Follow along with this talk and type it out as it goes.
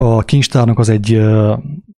A kincstárnak az egy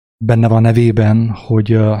benne van a nevében,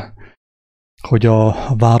 hogy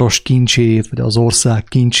a város kincsét, vagy az ország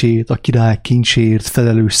kincsét, a király kincsért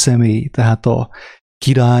felelős személy, tehát a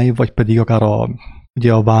király, vagy pedig akár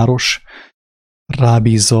ugye a város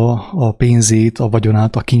rábízza a pénzét, a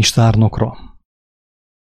vagyonát a kincstárnokra.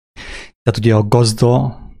 Tehát ugye a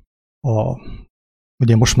gazda,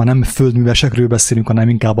 ugye most már nem földművesekről beszélünk, hanem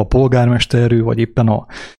inkább a polgármesterről, vagy éppen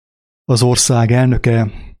az ország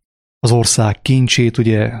elnöke, az ország kincsét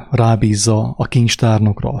ugye rábízza a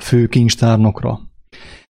kincstárnokra, a fő kincstárnokra.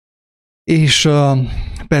 És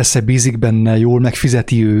persze bízik benne, jól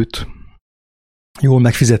megfizeti őt.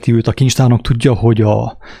 A kincstárnok tudja, hogy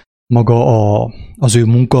az ő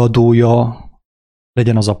munkaadója,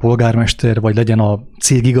 legyen az a polgármester, vagy legyen a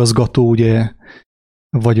cégigazgató, ugye,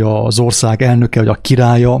 vagy az ország elnöke, vagy a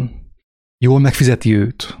királya, jól megfizeti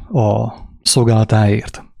őt a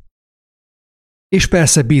szolgálatáért. És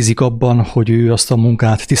persze bízik abban, hogy ő azt a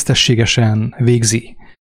munkát tisztességesen végzi.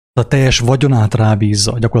 A teljes vagyonát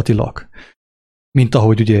rábízza gyakorlatilag. Mint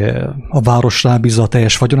ahogy ugye a város rábízza a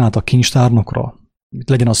teljes vagyonát a kincstárnokra.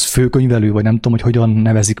 Legyen az főkönyvelő, vagy nem tudom, hogy hogyan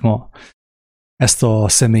nevezik ma ezt a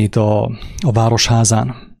személyt a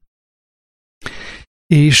városházán.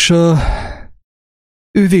 És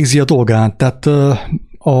ő végzi a dolgát, tehát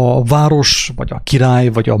a város, vagy a király,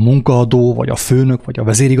 vagy a munkaadó, vagy a főnök, vagy a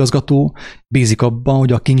vezérigazgató bízik abban,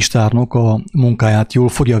 hogy a kincstárnok a munkáját jól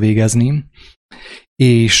fogja végezni,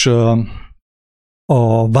 és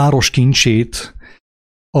a város kincsét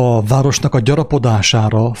a városnak a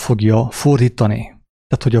gyarapodására fogja fordítani.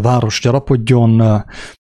 Tehát, hogy a város gyarapodjon,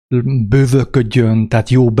 bővölködjön, tehát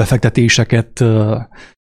jó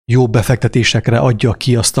befektetésekre adja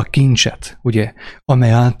ki azt a kincset, ugye,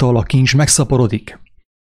 amely által a kincs megszaporodik.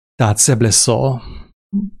 Tehát szebb lesz a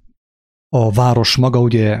város maga,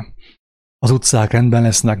 ugye, az utcák rendben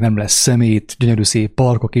lesznek, nem lesz szemét, gyönyörű szép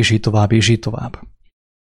parkok, és így tovább, és így tovább.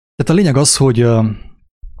 Tehát a lényeg az, hogy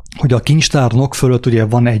a kincstárnok fölött ugye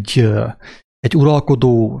van egy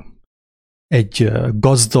uralkodó, egy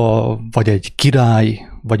gazda, vagy egy király,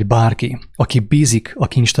 vagy bárki, aki bízik a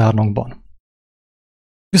kincstárnokban.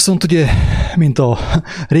 Viszont ugye, mint a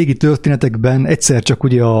régi történetekben, egyszer csak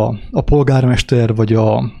ugye a polgármester, vagy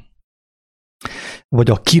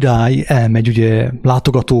a király elmegy ugye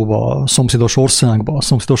látogatóba, a szomszédos országba, a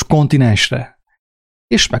szomszédos kontinensre,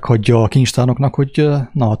 és meghagyja a kincstárnoknak, hogy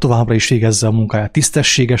na, továbbra is végezze a munkáját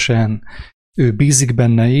tisztességesen, ő bízik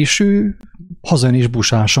benne, és ő hazajön és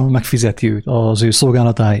busásan megfizeti őt az ő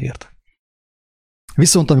szolgálatáért.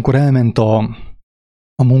 Viszont amikor elment a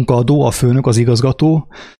munkaadó, a főnök, az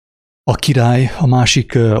igazgató, a király a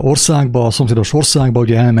másik országba, a szomszédos országba,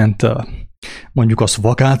 ugye elment mondjuk azt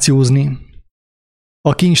vakációzni,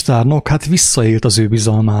 a kincstárnok hát visszaélt az ő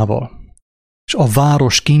bizalmával, és a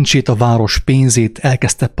város kincsét, a város pénzét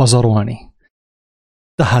elkezdte pazarolni.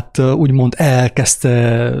 Tehát úgymond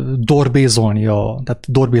elkezdte dorbézolni,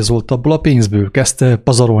 tehát dorbézolt abból a pénzből, kezdte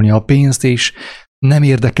pazarolni a pénzt, és nem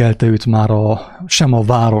érdekelte őt már sem a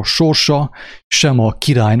város sorsa, sem a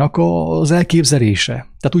királynak az elképzelése.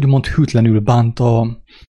 Tehát úgymond hűtlenül bánta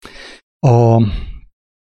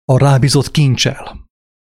a rábízott kincsel.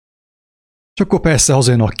 És akkor persze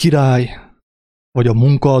hazajön a király, vagy a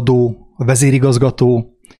munkaadó, a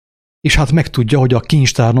vezérigazgató, és hát megtudja, hogy a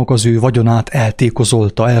kincstárnok az ő vagyonát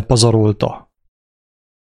eltékozolta, elpazarolta.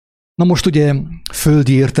 Na most ugye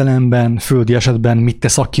földi értelemben, földi esetben mit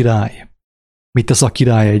tesz a király? Mit tesz a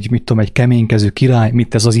király, egy keménykező király, mit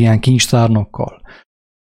tesz az ilyen kincstárnokkal?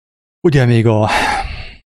 Ugye még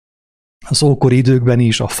az ókori időkben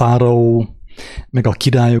is a fáraó, meg a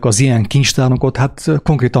királyok az ilyen kincstárnokot hát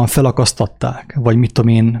konkrétan felakasztatták, vagy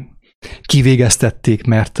kivégeztették,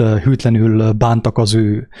 mert hűtlenül bántak az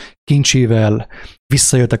ő kincsével,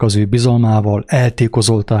 visszaéltek az ő bizalmával,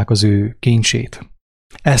 eltékozolták az ő kincsét.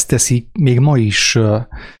 Ezt teszik még ma is.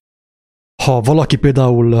 Ha valaki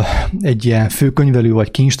például egy ilyen főkönyvelő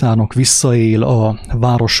vagy kincstárnok visszaél a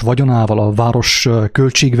város vagyonával, a város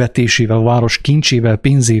költségvetésével, a város kincsével,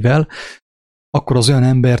 pénzével, akkor az olyan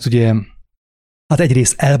embert ugye, hát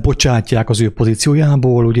egyrészt elbocsátják az ő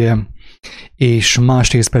pozíciójából, ugye, és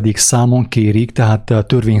másrészt pedig számon kérik, tehát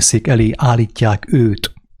törvényszék elé állítják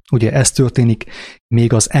őt. Ugye ez történik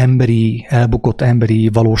még az elbukott emberi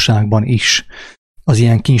valóságban is az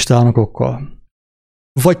ilyen kincstárnokokkal.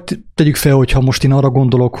 Vagy tegyük fel, hogyha most én arra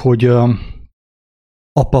gondolok, hogy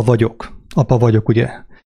apa vagyok, ugye,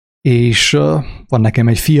 és van nekem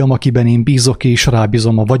egy fiam, akiben én bízok, és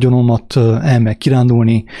rábízom a vagyonomat, elmegy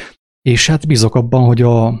kirándulni, és hát bízok abban, hogy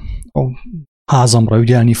a házamra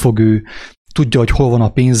ügyelni fog ő, tudja, hogy hol van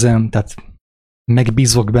a pénzem, tehát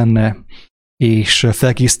megbízok benne, és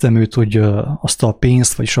felkészítem őt, hogy azt a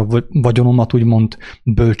pénzt, vagyis a vagyonomat úgymond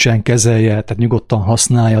bölcsen kezelje, tehát nyugodtan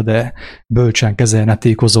használja, de bölcsen kezelje, ne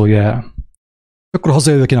tékozolja el. Akkor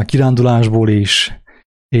hazajövök én a kirándulásból,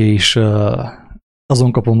 és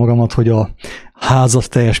azon kapom magamat, hogy a házat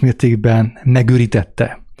teljes mértékben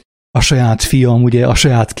megürítette. A saját fiam, ugye a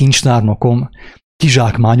saját kincstárnokom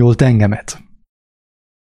kizsákmányolt engemet.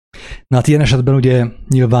 Na hát ilyen esetben ugye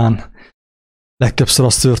nyilván legtöbbször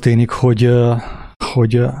az történik,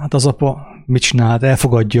 hogy hát az apa mit csinál? Hát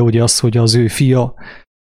elfogadja ugye azt, hogy az ő fia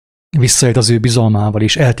visszaélt az ő bizalmával,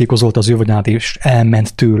 és eltékozolt az ő vagyonát, és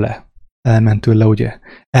elment tőle. Elment tőle, ugye.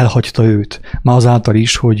 Elhagyta őt. Már azáltal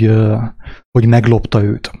is, hogy meglopta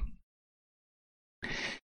őt.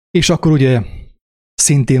 És akkor ugye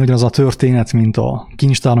szintén ugyanaz a történet, mint a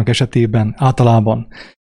kincstárnok esetében, általában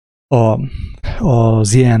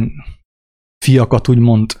az ilyen fiakat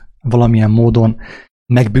úgymond valamilyen módon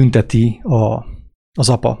megbünteti az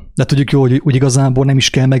apa. De tudjuk jó, hogy úgy igazából nem is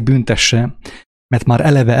kell megbüntesse, mert már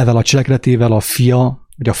eleve ezzel a cselekedetével a fia,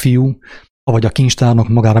 vagy a fiú, vagy a kincstárnok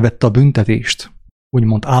magára vette a büntetést.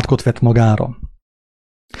 Úgymond átkot vett magára.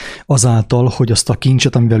 Azáltal, hogy azt a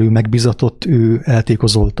kincset, amivel ő megbízatott, ő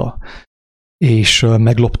eltékozolta. És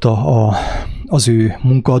meglopta az ő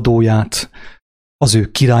munkaadóját, az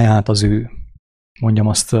ő királyát, az ő, mondjam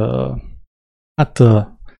azt,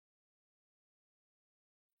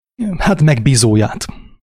 hát megbízóját.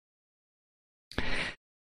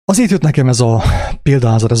 Azért jött nekem ez a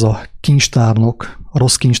példázat, ez a kincstárnok, a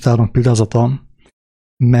rossz kincstárnok példázata,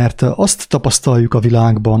 mert azt tapasztaljuk a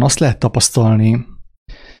világban, azt lehet tapasztalni,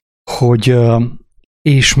 hogy,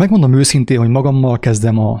 és megmondom őszintén, hogy magammal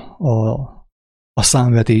kezdem a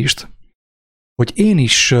számvetést, hogy én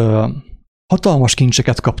is hatalmas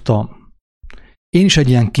kincseket kaptam. Én is egy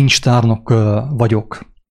ilyen kincstárnok vagyok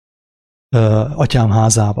atyám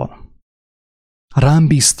házában. Rám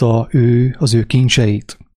bízta ő az ő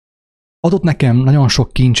kincseit. Adott nekem nagyon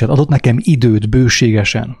sok kincset, adott nekem időt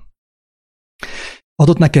bőségesen.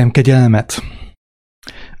 Adott nekem kegyelmet.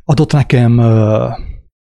 Adott nekem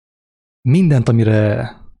mindent,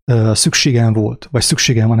 amire szükségem volt, vagy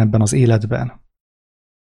szükségem van ebben az életben.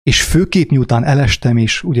 És főképp miután elestem,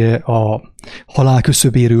 és ugye a halál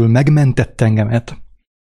küszöbéről megmentett engemet,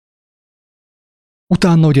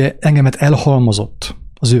 utána ugye engemet elhalmozott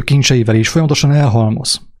az ő kincseivel, és folyamatosan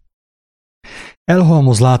elhalmoz.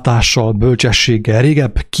 Elhalmoz látással, bölcsességgel.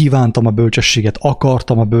 Régebb kívántam a bölcsességet,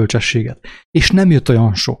 akartam a bölcsességet, és nem jött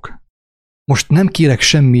olyan sok. Most nem kérek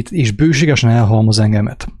semmit, és bőségesen elhalmoz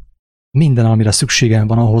engemet. Minden, amire szükségem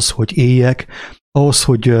van ahhoz, hogy éljek, ahhoz,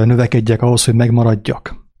 hogy növekedjek, ahhoz, hogy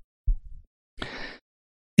megmaradjak.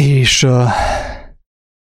 És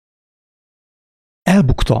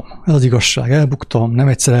elbuktam, ez az igazság, elbuktam, nem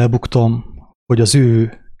egyszer elbuktam, hogy az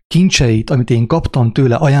ő kincseit, amit én kaptam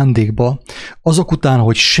tőle ajándékba, azok után,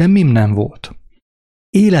 hogy semmim nem volt,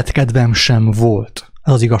 életkedvem sem volt,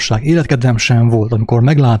 ez az igazság, életkedvem sem volt, amikor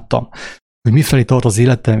megláttam, hogy mifelé tart az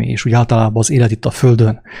életem, és úgy általában az élet itt a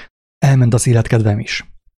földön, elment az életkedvem is.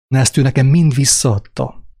 Na ezt ő nekem mind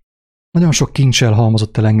visszaadta. Nagyon sok kincsel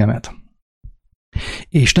halmozott el engemet.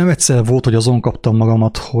 És nem egyszer volt, hogy azon kaptam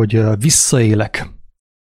magamat, hogy visszaélek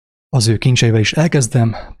az ő kincseivel, és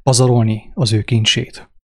elkezdem pazarolni az ő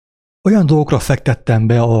kincsét. Olyan dolgokra fektettem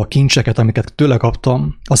be a kincseket, amiket tőle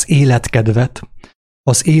kaptam, az életkedvet,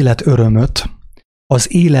 az életörömöt,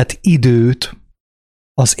 az életidőt,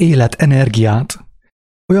 az életenergiát,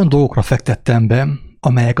 olyan dolgokra fektettem be,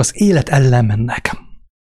 amelyek az élet ellen mennek.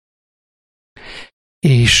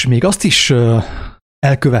 És még azt is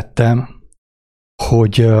elkövettem,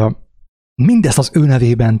 hogy mindezt az ő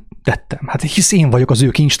nevében tettem. Hát hisz én vagyok az ő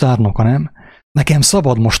kincstárnoka, nem? Nekem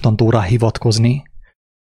szabad mostantól rá hivatkozni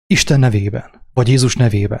Isten nevében, vagy Jézus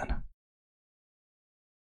nevében.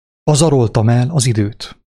 Pazaroltam el az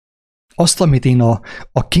időt. Azt, amit én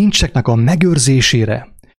a kincseknek a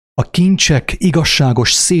megőrzésére, a kincsek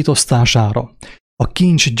igazságos szétosztására, a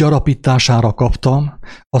kincs gyarapítására kaptam,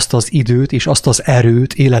 azt az időt és azt az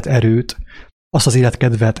erőt, életerőt, azt az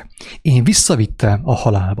életkedvet én visszavittem a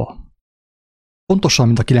halálba. Pontosan,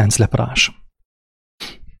 mint a 9 leprás.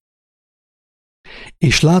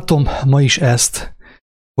 És látom ma is ezt,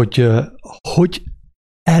 hogy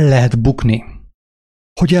el lehet bukni.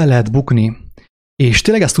 Hogy el lehet bukni. És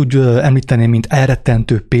tényleg ezt úgy említeném, mint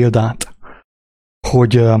elrettentő példát,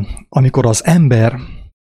 hogy amikor az ember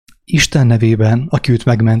Isten nevében, aki őt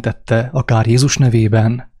megmentette, akár Jézus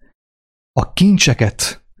nevében, a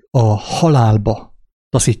kincseket a halálba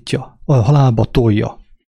taszítja, a halálba tolja,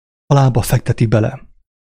 halálba fekteti bele.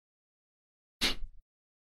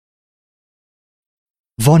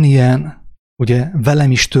 Van ilyen, ugye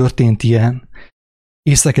velem is történt ilyen,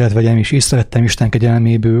 észre kellett vegyem, és észrevettem Isten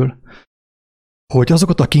kegyelméből, hogy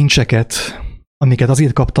azokat a kincseket, amiket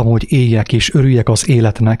azért kaptam, hogy éljek és örüljek az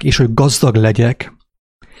életnek, és hogy gazdag legyek,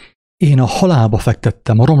 én a halálba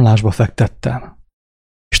fektettem, a romlásba fektettem.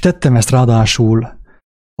 És tettem ezt ráadásul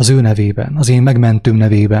az ő nevében, az én megmentőm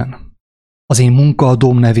nevében, az én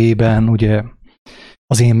munkaadóm nevében, ugye,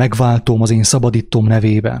 az én megváltóm, az én szabadítóm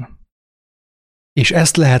nevében. És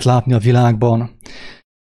ezt lehet látni a világban,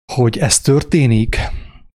 hogy ez történik,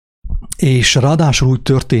 és ráadásul úgy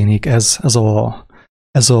történik ez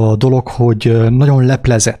a dolog, hogy nagyon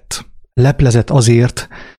leplezett. Leplezett azért,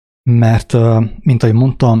 mert, mint ahogy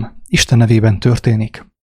mondtam, Isten nevében történik.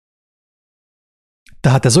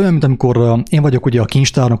 Tehát ez olyan, mint amikor én vagyok ugye a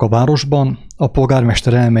kincstárnak a városban, a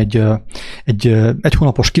polgármester elmegy egy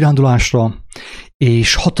hónapos kirándulásra,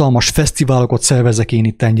 és hatalmas fesztiválokat szervezek én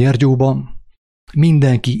itten Gyergyóban.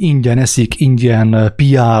 Mindenki ingyen eszik, ingyen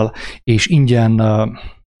piál, és ingyen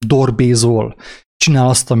dorbézol, csinál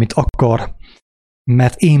azt, amit akar,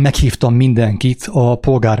 mert én meghívtam mindenkit, a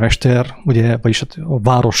polgármester, ugye, vagyis a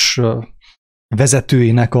város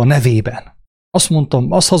vezetőjének a nevében. Azt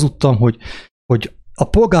mondtam, azt hazudtam, hogy a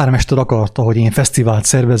polgármester akarta, hogy én fesztivált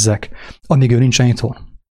szervezzek, amíg ő nincsen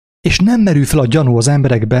itthon. És nem merül fel a gyanú az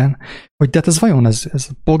emberekben, hogy de hát ez vajon ez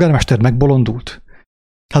a polgármester megbolondult?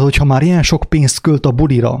 Hát, hogyha már ilyen sok pénzt költ a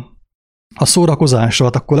bulira, a szórakozásra,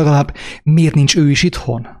 hát akkor legalább miért nincs ő is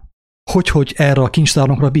itthon? Hogy erre a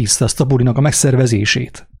kincstárnokra bízta ezt a bulinak a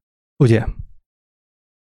megszervezését? Ugye?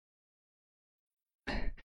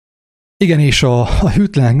 Igen, és a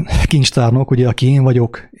hűtlen kincstárnok, ugye, aki én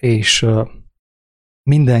vagyok, és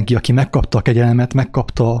mindenki, aki megkapta a kegyelmet,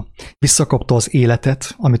 visszakapta az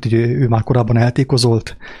életet, amit ugye ő már korábban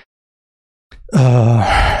eltékozolt,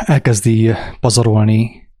 elkezdi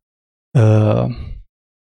pazarolni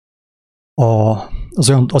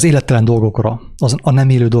az élettelen dolgokra, a nem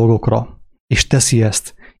élő dolgokra, és teszi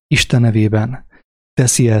ezt Isten nevében,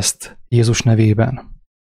 teszi ezt Jézus nevében.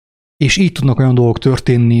 És így tudnak olyan dolgok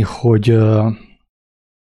történni, hogy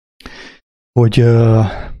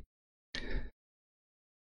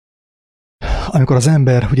amikor az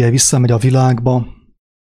ember ugye visszamegy a világba,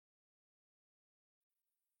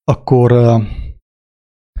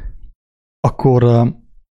 akkor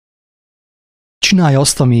csinálja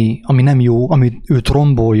azt, ami nem jó, ami őt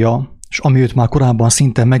rombolja, és ami őt már korábban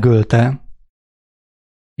szinte megölte,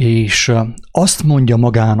 és azt mondja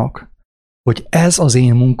magának, hogy ez az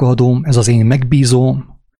én munkaadóm, ez az én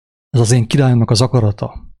megbízóm, ez az én királyomnak az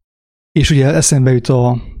akarata. És ugye eszembe jut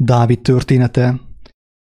a Dávid története,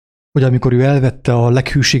 hogy amikor ő elvette a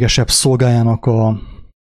leghűségesebb szolgájának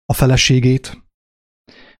a feleségét,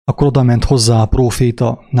 akkor oda ment hozzá a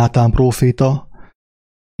próféta, Nátán próféta,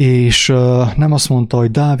 és nem azt mondta,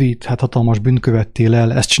 hogy Dávid, hát hatalmas bűnt követtél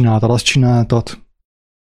el, ezt csináltad, azt csináltad,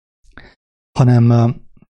 hanem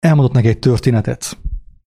elmondott neki egy történetet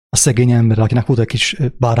a szegény emberre, akinek volt egy kis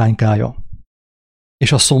báránykája,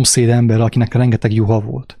 és a szomszéd emberre, akinek rengeteg juha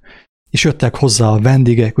volt. És jöttek hozzá a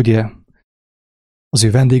vendégek, ugye, az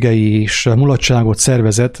ő vendégei is mulatságot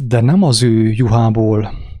szervezett, de nem az ő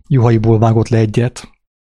juhaiból vágott le egyet,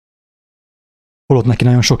 holott neki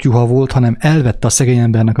nagyon sok juha volt, hanem elvette a szegény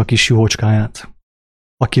embernek a kis juhocskáját,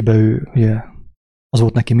 akibe ő, ugye, az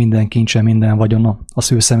volt neki minden kincse, minden vagyona,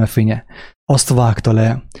 az ő szemefénye. Azt vágta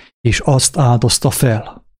le, és azt áldozta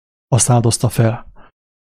fel.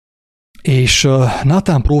 És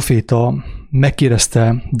Nátán próféta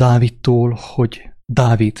megkérdezte Dávidtól, hogy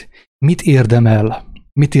Dávid, mit érdemel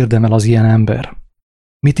az ilyen ember?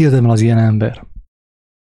 Mit érdemel az ilyen ember,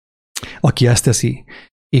 aki ezt teszi?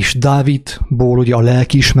 És Dávidból ugye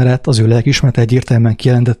az ő lelkiismerete egyértelműen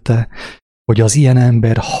kijelentette, hogy az ilyen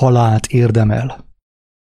ember halált érdemel.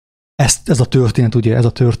 Ez a történet, ugye, ez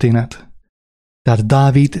a történet. Tehát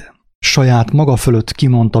Dávid saját maga fölött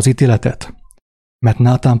kimondta az ítéletet, mert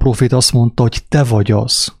Nátán próféta azt mondta, hogy te vagy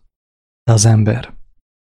az ember.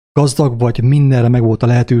 Gazdag vagy, mindenre megvolt a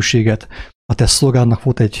lehetőséged. A te szolgádnak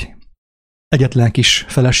volt egy egyetlen kis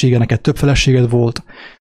felesége, neked több feleséged volt,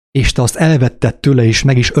 és te azt elvetted tőle, és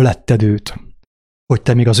meg is öletted őt, hogy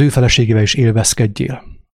te még az ő feleségével is élvezkedjél.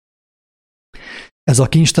 Ez a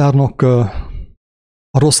kincstárnok,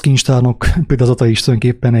 a rossz kincstárnok példázata is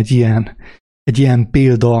tulajdonképpen egy ilyen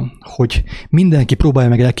példa, hogy mindenki próbálja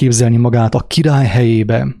meg elképzelni magát a király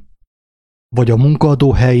helyébe, vagy a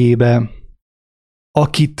munkaadó helyébe,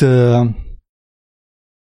 aki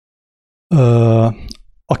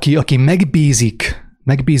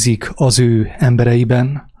megbízik az ő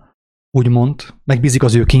embereiben, úgymond, megbízik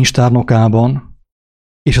az ő kincstárnokában,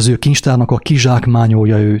 és az ő kincstárnoka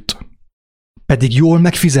kizsákmányolja őt. pedig jól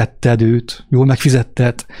megfizetted őt, jól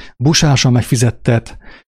megfizetted, busásan megfizetted,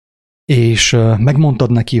 és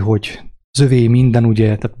megmondtad neki, hogy az övé minden,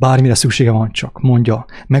 ugye, tehát bármire szüksége van, csak mondja,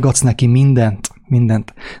 megadsz neki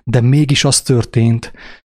mindent, de mégis az történt,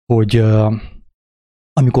 hogy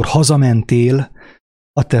amikor hazamentél,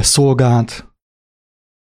 a te szolgád,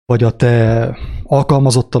 vagy a te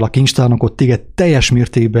alkalmazottal, a kincstárnokot téged teljes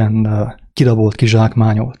mértékben kirabolt,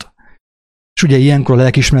 kizsákmányolt. És ugye ilyenkor a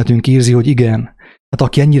lelkiismeretünk érzi, hogy igen, hát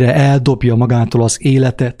aki ennyire eldobja magától az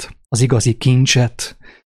életet, az igazi kincset,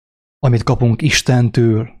 amit kapunk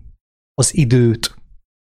Istentől, az időt,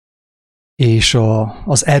 és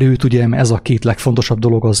az erőt, ugye ez a két legfontosabb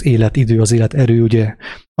dolog, az életidő, az életerő, ugye,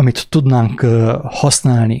 amit tudnánk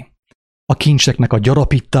használni a kincseknek a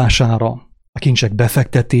gyarapítására, a kincsek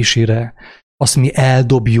befektetésére, azt mi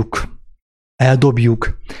eldobjuk,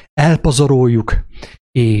 elpazaroljuk,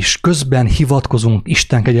 és közben hivatkozunk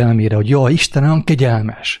Isten kegyelmére, hogy ja, Isten olyan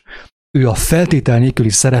kegyelmes. Ő a feltétel nélküli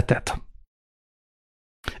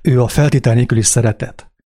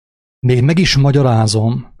szeretet. Még meg is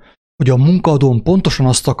magyarázom, hogy a munkaadóm pontosan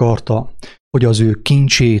azt akarta, hogy az ő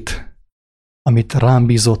kincsét, amit rám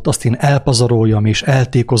bízott, azt én elpazaroljam és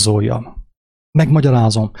eltékozoljam.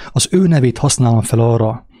 Megmagyarázom, az ő nevét használom fel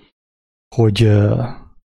arra,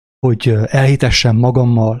 hogy elhitessem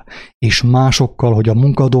magammal és másokkal, hogy a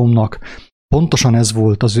munkaadómnak pontosan ez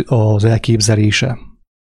volt az elképzelése.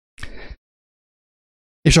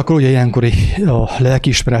 És akkor ugye ilyenkor a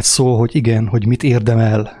lelkiismeret szól, hogy igen, hogy mit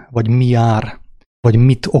érdemel, vagy mi jár, vagy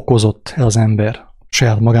mit okozott ez az ember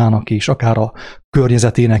saját magának is, akár a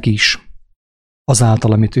környezetének is,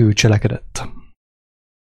 azáltal, amit ő cselekedett.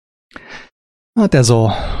 Hát ez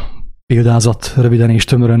a példázat röviden és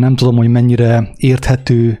tömören, nem tudom, hogy mennyire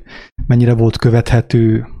érthető, mennyire volt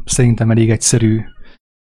követhető, szerintem elég egyszerű.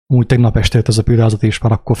 Úgy tegnap este jött ez a példázat, és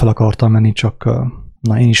már akkor fel akartam menni, csak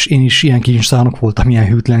na, én is ilyen kincstárnok voltam, ilyen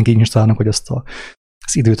hűtlen kincstárnok, hogy azt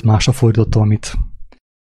az időt másra fordítottam, amit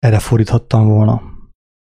erre fordíthattam volna.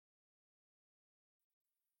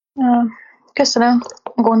 Köszönöm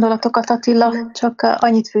a gondolatokat, Attila. Csak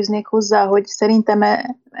annyit fűznék hozzá, hogy szerintem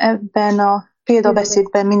ebben a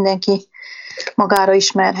példabeszédben mindenki magára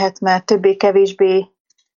ismerhet, mert többé-kevésbé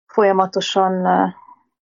folyamatosan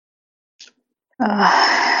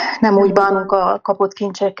nem úgy bánunk a kapott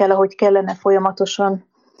kincsekkel, ahogy kellene, folyamatosan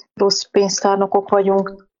rossz pénztárnokok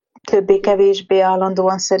vagyunk, többé-kevésbé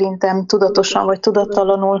állandóan szerintem tudatosan vagy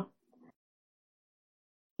tudattalanul.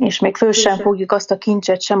 És még föl sem fogjuk azt a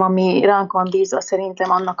kincset sem, ami ránk van bízva,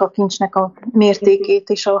 szerintem annak a kincsnek a mértékét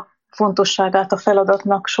és a fontosságát a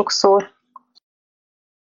feladatnak sokszor.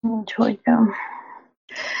 Úgyhogy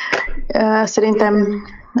szerintem,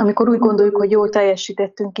 amikor úgy gondoljuk, hogy jól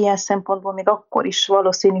teljesítettünk ilyen szempontból, még akkor is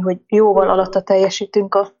valószínű, hogy jóval alatta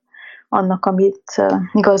teljesítünk annak, amit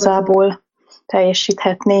igazából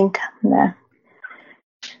teljesíthetnénk, de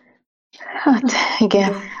hát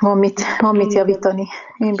igen, van mit javítani.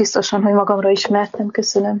 Én biztosan, hogy magamra ismertem.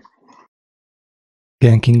 Köszönöm.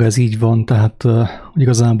 Igen, Kinga, ez így van, tehát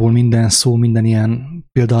igazából minden szó, minden ilyen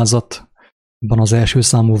példázatban az első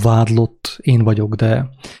számú vádlott én vagyok, de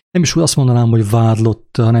nem is úgy azt mondanám, hogy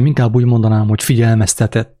vádlott, hanem inkább úgy mondanám, hogy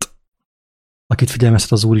figyelmeztetett. Akit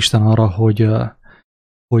figyelmeztet az Úristen arra,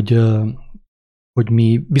 hogy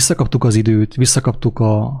mi visszakaptuk az időt, visszakaptuk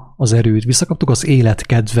az erőt, visszakaptuk az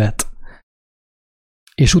életkedvet,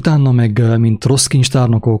 és utána meg, mint rossz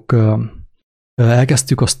kincstárnokok,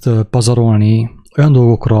 elkezdtük azt pazarolni olyan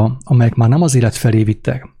dolgokra, amelyek már nem az élet felé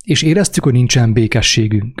vittek, és éreztük, hogy nincsen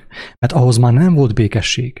békességünk, mert ahhoz már nem volt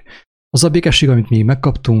békesség. Az a békesség, amit mi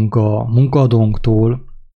megkaptunk a munkaadónktól,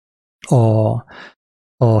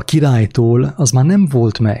 a királytól, az már nem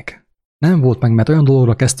volt meg. Nem volt meg, mert olyan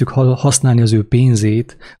dolgokra kezdtük használni az ő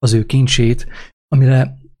pénzét, az ő kincsét,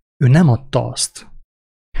 amire ő nem adta azt.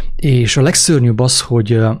 És a legszörnyűbb az,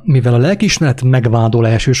 hogy mivel a lelkiismeret megvádol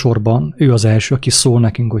elsősorban, ő az első, aki szól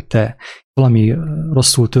nekünk, hogy te valami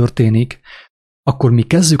rosszul történik, akkor mi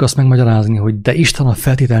kezdjük azt megmagyarázni, hogy de Isten a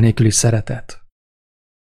feltétel nélküli szeretet.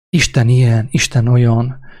 Isten ilyen, Isten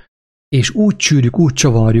olyan, és úgy csűrjük, úgy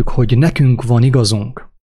csavarjuk, hogy nekünk van igazunk.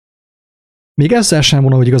 Még ezzel sem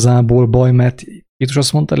volna, hogy igazából baj, mert Jézus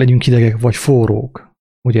azt mondta, legyünk hidegek vagy forrók,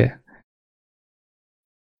 ugye?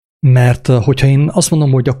 Mert hogyha én azt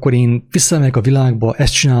mondom, hogy akkor én visszamegyek a világba,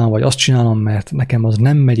 ezt csinálom, vagy azt csinálom, mert nekem az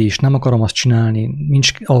nem megy, és nem akarom azt csinálni,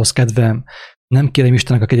 nincs ahhoz kedvem, nem kérem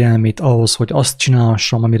Istennek a kegyelmét ahhoz, hogy azt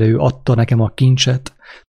csinálhassam, amire ő adta nekem a kincset,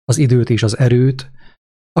 az időt és az erőt,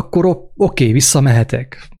 akkor oké,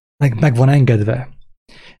 visszamehetek, meg van engedve.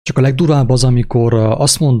 Csak a legdurvább az, amikor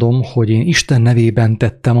azt mondom, hogy én Isten nevében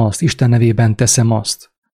tettem azt, Isten nevében teszem azt.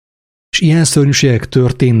 És ilyen szörnyűségek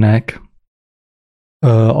történnek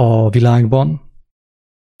a világban,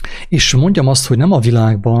 és mondjam azt, hogy nem a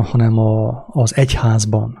világban, hanem az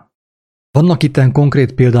egyházban. Vannak itten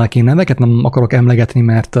konkrét példák, én neveket nem akarok emlegetni,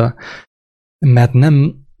 mert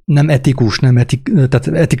nem etikus, tehát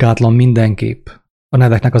etikátlan mindenképp a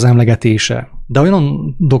neveknek az emlegetése. De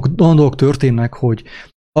olyan dolgok történnek, hogy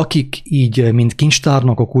akik így, mint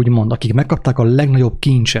kincstárnokok úgymond, akik megkapták a legnagyobb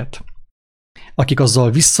kincset, akik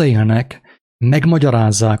azzal visszaélnek,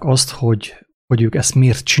 megmagyarázzák azt, hogy ők ezt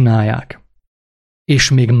miért csinálják. És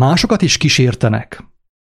még másokat is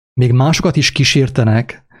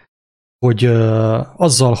kísértenek, hogy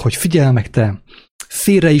azzal, hogy figyelj meg te,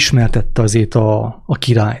 félreismertette azért a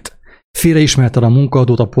királyt, félreismerted a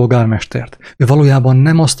munkaadót, a polgármestert. Ő valójában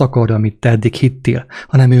nem azt akarja, amit te eddig hittél,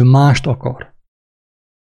 hanem ő mást akar.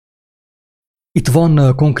 Itt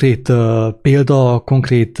van konkrét példa,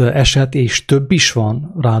 konkrét eset, és több is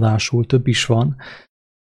van, ráadásul több is van,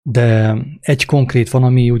 de egy konkrét van,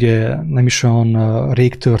 ami ugye nem is olyan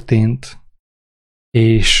rég történt,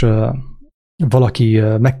 és valaki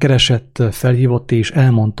megkeresett, felhívott, és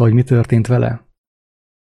elmondta, hogy mi történt vele.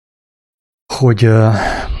 Hogy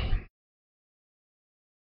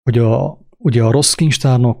ugye a rossz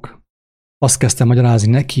kincstárnok azt kezdte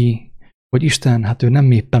magyarázni neki, hogy Isten, hát ő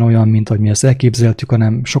nem éppen olyan, mint ahogy mi ezt elképzeltük,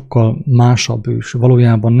 hanem sokkal másabb ő, és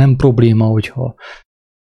valójában nem probléma, hogyha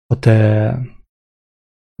te,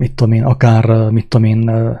 akár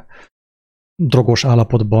drogos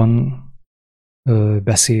állapotban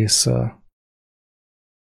beszélsz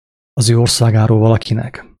az ő országáról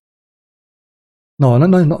valakinek.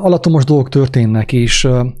 Nagyon alattomos dolgok történnek, és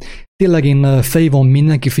tényleg én felhívom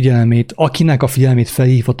mindenki figyelmét, akinek a figyelmét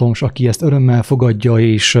felhívhatom, és aki ezt örömmel fogadja,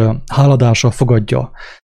 és háladással fogadja,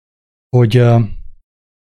 hogy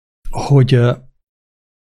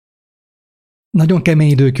nagyon kemény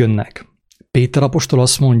idők jönnek. Péter apostol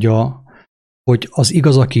azt mondja, hogy az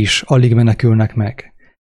igazak is alig menekülnek meg.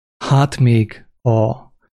 Hát még a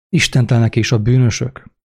istentelenek és a bűnösök.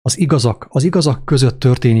 Az igazak között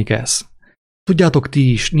történik ez. Tudjátok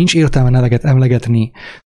ti is, nincs értelme neveket emlegetni.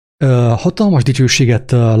 Hatalmas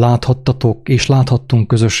dicsőséget láthattatok, és láthattunk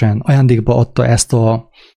közösen. Ajándékba adta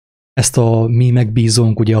ezt a mi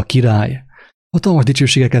megbízónk, ugye a király. Hatalmas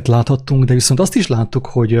dicsőségeket láthattunk, de viszont azt is láttuk,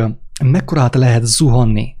 hogy mekkorát lehet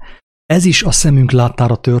zuhanni. Ez is a szemünk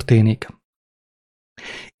láttára történik.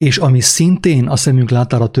 És ami szintén a szemünk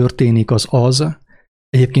láttára történik, az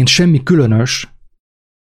egyébként semmi különös,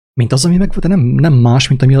 mint az, ami nem más,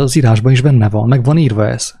 mint ami az írásban is benne van. Meg van írva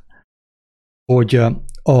ez. Hogy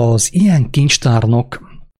az ilyen kincstárnok,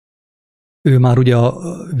 ő már ugye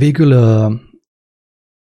végül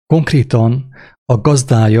konkrétan a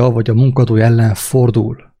gazdája vagy a munkadója ellen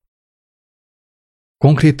fordul.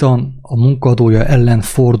 Konkrétan a munkadója ellen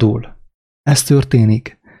fordul. Ez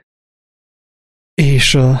történik.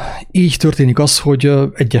 És így történik az, hogy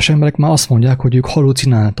egyes emberek már azt mondják, hogy ők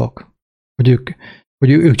halucináltak. Hogy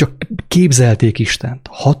ők csak képzelték Istent.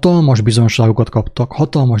 Hatalmas bizonságokat kaptak,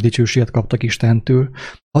 hatalmas dicsőséget kaptak Istentől,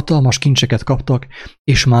 hatalmas kincseket kaptak,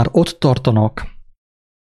 és már ott tartanak,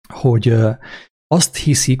 hogy azt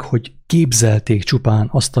hiszik, hogy képzelték csupán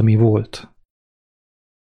azt, ami volt.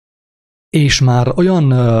 És már olyan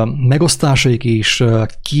megosztásaik és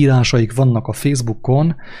kiírásaik vannak a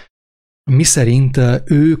Facebookon, miszerint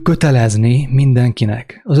ő kötelezni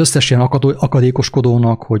mindenkinek, az összes ilyen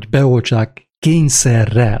akadékoskodónak, hogy beoltsák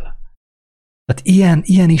kényszerrel. Tehát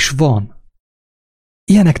ilyen is van.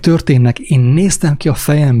 Ilyenek történnek. Én néztem ki a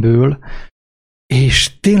fejemből,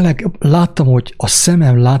 és tényleg láttam, hogy a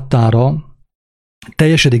szemem láttára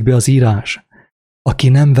teljesedik be az írás. Aki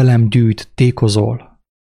nem velem gyűjt, tékozol.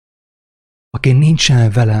 Aki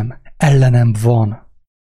nincsen velem, ellenem van.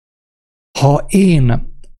 Ha én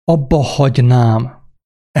abba hagynám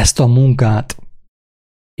ezt a munkát,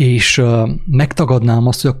 és megtagadnám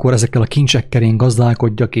azt, hogy akkor ezekkel a kincsekkel én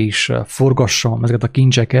gazdálkodjak, és forgassam ezeket a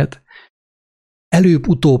kincseket,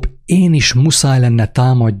 előbb-utóbb én is muszáj lenne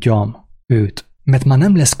támadjam őt, mert már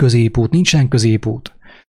nem lesz középút, nincsen középút.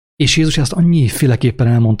 És Jézus ezt annyiféleképpen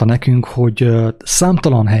elmondta nekünk, hogy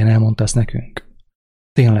számtalan helyen elmondta ezt nekünk.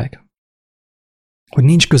 Tényleg. Hogy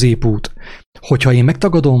nincs középút. Hogyha én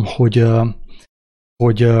megtagadom,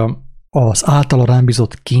 hogy az általa rám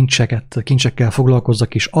bízott kincsekkel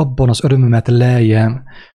foglalkozzak, és abban az örömömet leljem.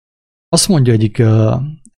 Azt mondja egyik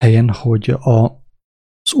helyen, hogy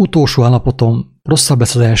az utolsó állapotom rosszabb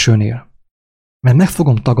lesz az elsőnél, mert meg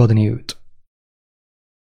fogom tagadni őt.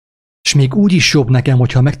 És még úgy is jobb nekem,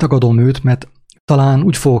 hogyha megtagadom őt, mert talán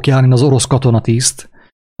úgy fogok járni az orosz katonatiszt,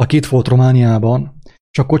 aki itt volt Romániában,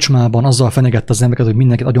 és a kocsmában azzal fenyegette az embereket, hogy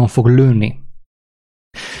mindenkit agyon fog lőni.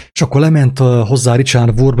 És akkor lement hozzá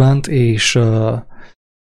Richard Wurmbrand, és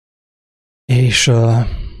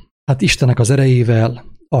hát Istennek az erejével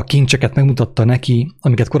a kincseket megmutatta neki,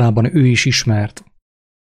 amiket korábban ő is ismert.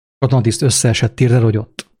 Katonatiszt összeesett, térre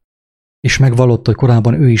rogyott, és megvallotta, hogy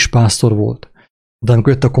korábban ő is pásztor volt. De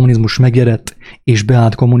amikor jött a kommunizmus, megjelenett, és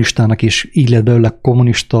beállt kommunistának, és így lett belőle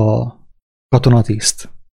kommunista katonatiszt.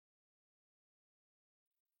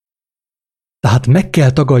 Tehát meg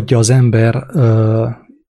kell tagadja az ember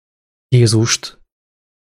Jézust,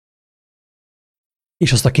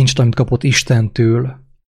 és azt a kincset, amit kapott Istentől,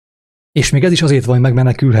 és még ez is azért van, hogy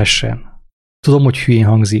megmenekülhessen. Tudom, hogy hülyén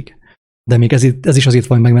hangzik, de még ez is azért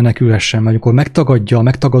van, hogy megmenekülhessen, mert amikor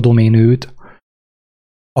megtagadom én őt,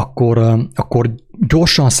 akkor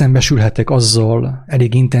gyorsan szembesülhetek azzal,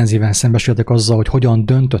 elég intenzíven szembesülhetek azzal, hogy hogyan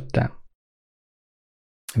döntöttem.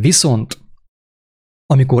 Viszont,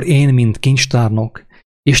 amikor én, mint kincstárnok,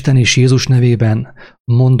 Isten és Jézus nevében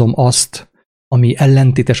mondom azt, ami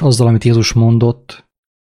ellentétes azzal, amit Jézus mondott,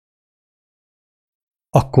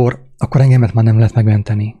 akkor engemet már nem lehet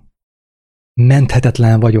megmenteni.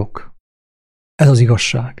 Menthetetlen vagyok. Ez az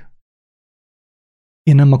igazság.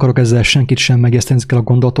 Én nem akarok ezzel senkit sem megijeszteni ezekkel a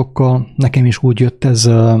gondolatokkal. Nekem is úgy jött ez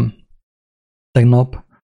tegnap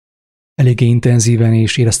eléggé intenzíven,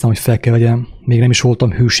 és éreztem, hogy fel kell vegyem. Még nem is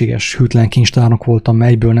voltam hűséges, hűtlen kincstárnok voltam,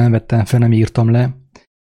 egyből nem vettem fel, nem írtam le.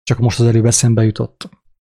 Csak most az előbb eszembe jutott.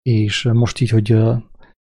 És most így, hogy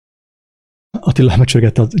Attila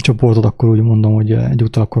megcsörgette a csoportot, akkor úgy mondom, hogy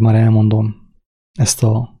egyúttal akkor már elmondom ezt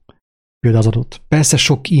a példázatot. Persze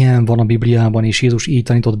sok ilyen van a Bibliában, és Jézus így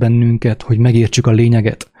tanított bennünket, hogy megértsük a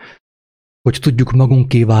lényeget, hogy tudjuk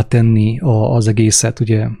magunkévá tenni az egészet,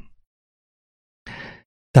 ugye.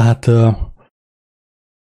 Tehát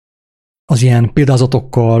az ilyen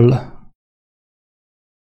példázatokkal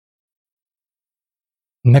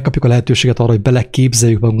megkapjuk a lehetőséget arra, hogy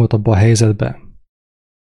beleképzeljük magunkat abba a helyzetbe,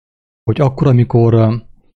 hogy akkor,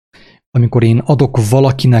 amikor én adok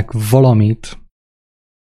valakinek valamit,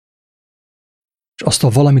 és azt a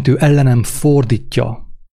valamit ő ellenem fordítja,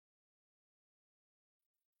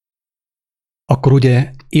 akkor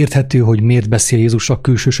ugye érthető, hogy miért beszél Jézus a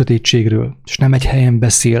külső sötétségről, és nem egy helyen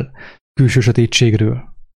beszél külső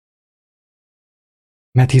sötétségről.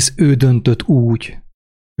 Mert hisz ő döntött úgy,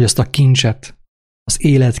 hogy ezt a kincset, az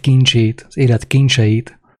élet kincsét, az élet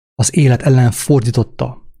kincseit az élet ellen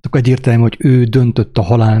fordította. Akkor egyértelmű, hogy ő döntött a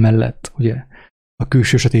halál mellett, ugye, a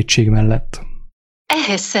külső sötétség mellett.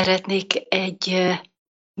 Ehhez szeretnék egy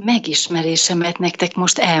megismerésemet nektek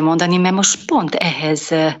most elmondani, mert most pont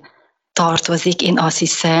ehhez tartozik, én azt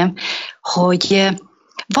hiszem, hogy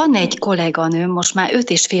van egy kolléganőm, most már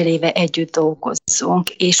 5,5 éve együtt dolgozunk,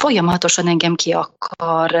 és folyamatosan engem ki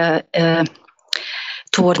akar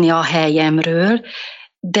túrni a helyemről,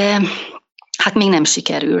 de hát még nem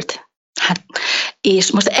sikerült.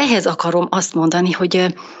 És most ehhez akarom azt mondani,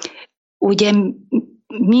 hogy ugye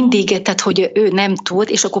mindig, tehát hogy ő nem tud,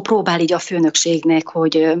 és akkor próbál így a főnökségnek,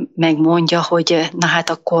 hogy megmondja, hogy na hát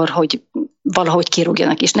akkor, hogy valahogy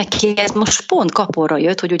kirúgjanak is. Neki ez most pont kaporra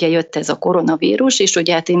jött, hogy ugye jött ez a koronavírus, és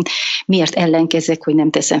ugye hát én miért ellenkezek, hogy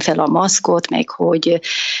nem teszem fel a maszkot, meg hogy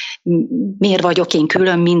miért vagyok én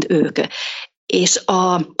külön, mint ők. És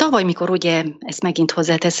tavaly, mikor ugye, ezt megint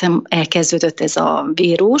hozzáteszem, elkezdődött ez a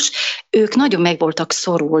vírus, ők nagyon meg voltak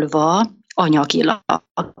szorulva anyagilag.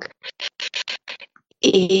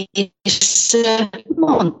 És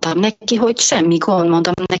mondtam neki, hogy semmi gond,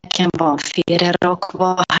 mondom, nekem van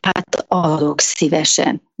félrerakva, hát adok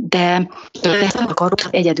szívesen. De akarok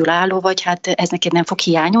egyedülálló vagy, hát ez neked nem fog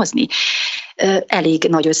hiányozni. Elég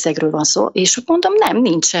nagy összegről van szó. És mondom, nem,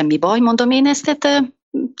 nincs semmi baj, mondom, én ezt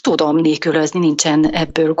tudom nélkülözni, nincsen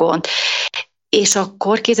ebből gond. És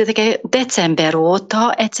akkor képzeljétek el, december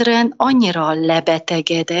óta egyszerűen annyira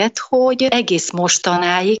lebetegedett, hogy egész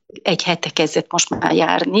mostanáig, egy hete kezdett most már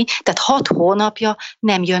járni, tehát 6 hónapja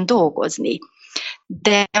nem jön dolgozni.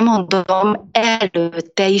 De mondom,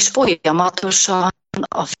 előtte is folyamatosan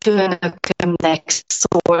a főnökömnek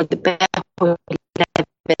szólt be, hogy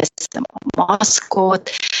leveszem a maszkot,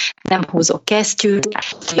 nem húzok kesztyűt.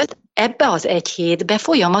 Ebbe az egy hétbe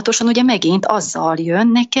folyamatosan ugye megint azzal jön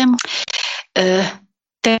nekem,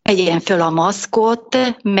 tegyen föl a maszkot,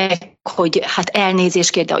 meg hogy hát elnézést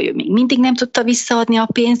kér, de ő még mindig nem tudta visszaadni a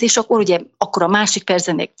pénzt, és akkor ugye akkor a másik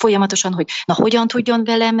percen folyamatosan, hogy na hogyan tudjon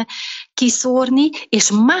velem kiszórni,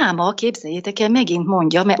 és máma, képzeljétek el, megint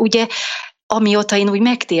mondja, mert ugye amióta én úgy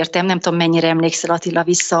megtértem, nem tudom mennyire emlékszel Attila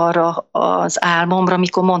vissza arra az álmomra,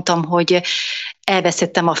 amikor mondtam, hogy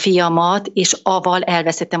elveszettem a fiamat, és avval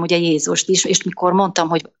elveszettem ugye Jézust is, és mikor mondtam,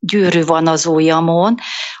 hogy gyűrű van az ujjamon,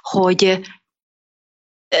 hogy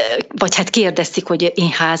vagy hát kérdezték, hogy én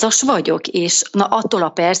házas vagyok, és na attól a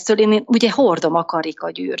perctől én ugye hordom a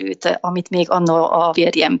karikagyűrűt, amit még anno a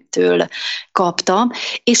férjemtől kaptam,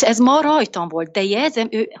 és ez ma rajtam volt, de jelzem,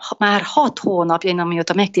 ő már 6 hónapja, én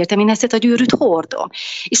amióta megtértem, én ezt a gyűrűt hordom.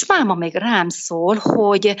 És máma meg rám szól,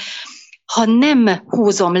 hogy ha nem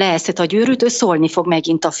húzom le ezt a gyűrűt, ő szólni fog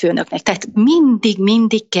megint a főnöknek. Tehát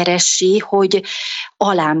mindig keresi, hogy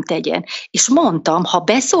alám tegyen. És mondtam, ha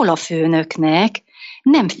beszól a főnöknek,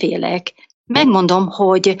 nem félek. Megmondom,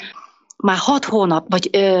 hogy már 6 hónap, vagy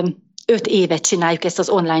 5 évet csináljuk ezt az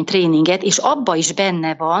online tréninget, és abba is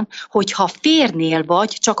benne van, hogy ha férnél vagy,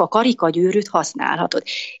 csak a karikagyűrűt használhatod.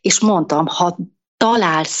 És mondtam, ha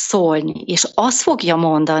talál szólni, és azt fogja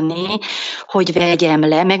mondani, hogy vegyem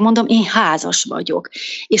le, megmondom, én házas vagyok.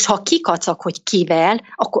 És ha kikacak, hogy kivel,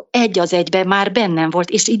 akkor egy az egyben már bennem volt,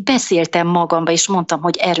 és így beszéltem magamba, és mondtam,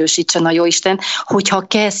 hogy erősítsen a Jóisten, hogyha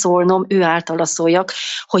kell szólnom, ő általa szóljak,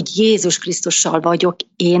 hogy Jézus Krisztussal vagyok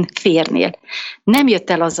én férnél. Nem jött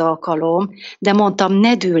el az alkalom, de mondtam,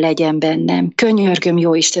 ne dű legyen bennem, könyörgöm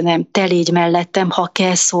Jóistenem, te légy mellettem, ha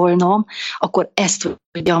kell szólnom, akkor ezt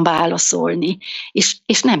tudjam válaszolni.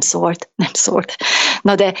 És nem szólt.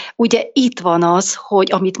 Na de ugye itt van az,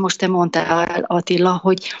 hogy amit most te mondtál, Attila,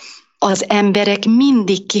 hogy az emberek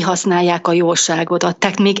mindig kihasználják a jóságodat.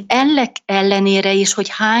 Tehát még ellenére is, hogy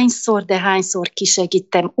hányszor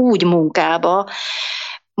kisegítem úgy munkába,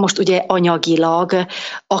 most ugye anyagilag,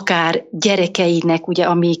 akár gyerekeinek, ugye,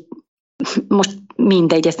 ami most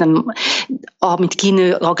mindegy, ez nem, amit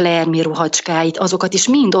kinő a Glermi ruhacskáit, azokat is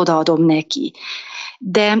mind odaadom neki.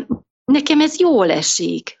 De nekem ez jól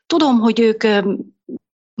esik. Tudom, hogy ők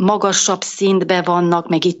magasabb szintben vannak,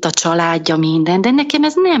 meg itt a családja minden, de nekem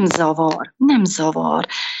ez nem zavar.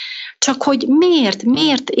 Csak hogy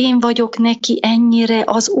miért én vagyok neki ennyire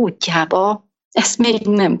az útjába, ezt még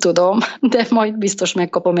nem tudom, de majd biztos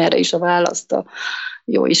megkapom erre is a választ a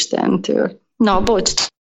Jóistentől. Na, bocs,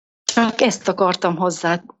 csak ezt akartam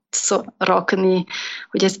hozzá rakni,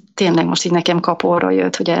 hogy ez tényleg most így nekem kapóra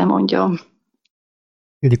jött, hogy elmondjam.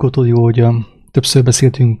 Ildikó, tudod jó, hogy többször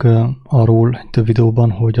beszéltünk arról több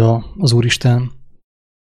videóban, hogy az Úristen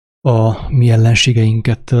a mi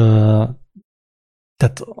ellenségeinket,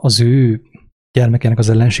 tehát az ő gyermekének az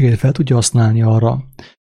ellenségeit fel tudja használni arra,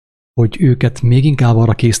 hogy őket még inkább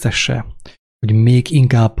arra késztesse, hogy még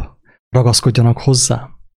inkább ragaszkodjanak hozzá,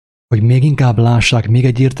 hogy még inkább lássák, még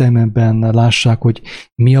egyértelműbben lássák, hogy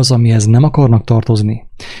mi az, amihez nem akarnak tartozni,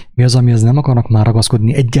 mi az, amihez nem akarnak már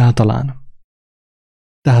ragaszkodni egyáltalán.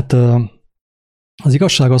 Tehát az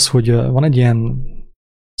igazság az, hogy van egy ilyen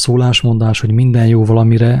szólásmondás, hogy minden jó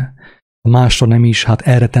valamire, a másra nem is, hát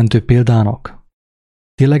elrettentő példának.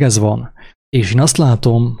 Tényleg ez van. És én azt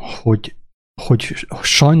látom, hogy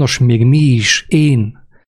sajnos még mi is, én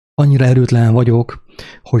annyira erőtlen vagyok,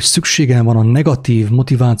 hogy szükségem van a negatív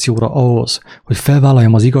motivációra ahhoz, hogy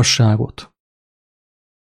felvállaljam az igazságot.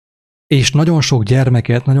 És nagyon sok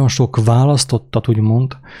gyermeket, nagyon sok választottat,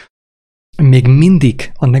 úgymond, még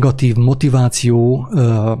mindig a negatív motiváció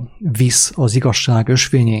visz az igazság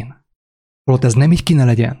ösvényén. Holott ez nem így kéne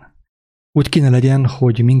legyen. Úgy kéne legyen,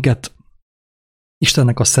 hogy minket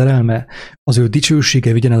Istennek a szerelme, az ő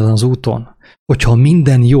dicsősége vigyen ezen az úton. Hogyha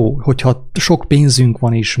minden jó, hogyha sok pénzünk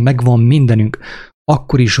van és megvan mindenünk,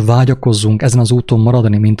 akkor is vágyakozzunk ezen az úton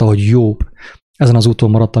maradni, mint ahogy Jobb ezen az úton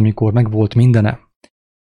maradt, amikor megvolt mindene.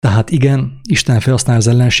 Tehát igen, Isten felhasználja az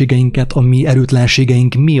ellenségeinket a mi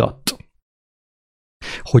erőtlenségeink miatt,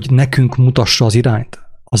 hogy nekünk mutassa az irányt.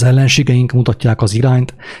 Az ellenségeink mutatják az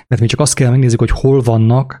irányt, mert mi csak azt kell megnézzük, hogy hol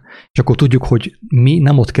vannak, és akkor tudjuk, hogy mi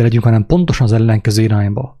nem ott kell legyünk, hanem pontosan az ellenkező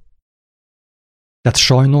irányba. Tehát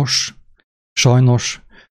sajnos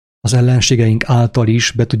az ellenségeink által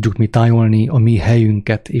is be tudjuk mi tájolni a mi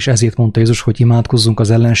helyünket, és ezért mondta Jézus, hogy imádkozzunk az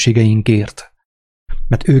ellenségeinkért.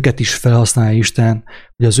 Mert őket is felhasználja Isten,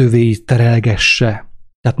 hogy az övéit terelgesse.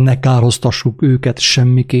 Tehát ne kárhoztassuk őket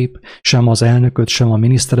semmiképp, sem az elnököt, sem a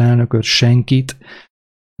miniszterelnököt, senkit,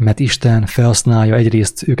 mert Isten felhasználja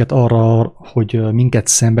egyrészt őket arra, hogy minket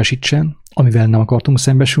szembesítsen, amivel nem akartunk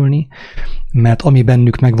szembesülni, mert ami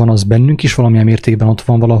bennük megvan, az bennünk is valamilyen mértékben ott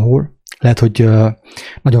van valahol, lehet, hogy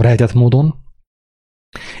nagyon rejtett módon,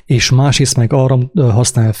 és másrészt meg arra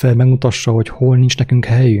használja fel, megmutassa, hogy hol nincs nekünk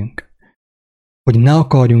helyünk, hogy ne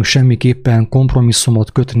akarjunk semmiképpen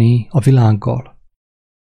kompromisszumot kötni a világgal.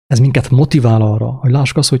 Ez minket motivál arra, hogy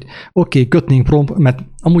lássuk azt, hogy oké, kötnénk, mert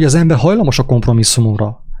amúgy az ember hajlamos a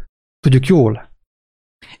kompromisszumra. Tudjuk jól.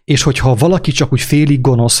 És hogyha valaki csak úgy félig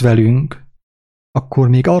gonosz velünk, akkor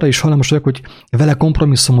még arra is hajlamos vagyok, hogy vele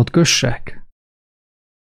kompromisszumot kössek.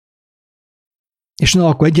 És na,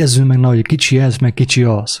 akkor egyezzünk meg, hogy kicsi ez, meg kicsi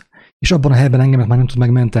az. és abban a helyben engemet már nem tud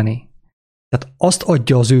megmenteni. Tehát azt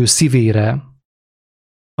adja az ő szívére,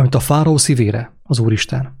 amit a fáraó szívére az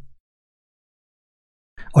Úristen.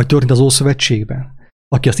 Ahogy történt az Ószövetségben.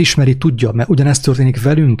 Aki azt ismeri, tudja, mert ugyanezt történik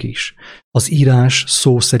velünk is. Az írás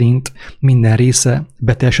szó szerint minden része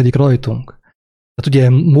beteljesedik rajtunk. Tehát ugye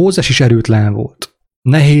Mózes is erőtlen volt.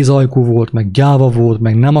 Nehéz ajkú volt, meg gyáva volt,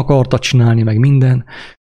 meg nem akarta csinálni, meg minden.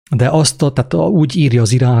 De tehát úgy írja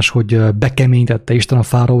az írás, hogy bekeményítette Isten a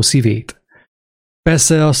fáraó szívét.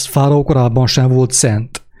 Persze az fáraó korábban sem volt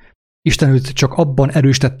szent. Isten őt csak abban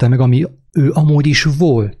erősítette meg, ami ő amúgy is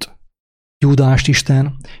volt. Júdást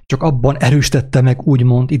Isten csak abban erősítette meg,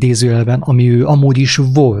 úgymond idézőjelben, ami ő amúgy is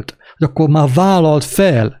volt. Hogy akkor már vállalt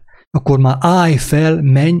fel, akkor már állj fel,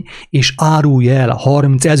 menj és árulj el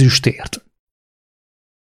 30 ezüstért.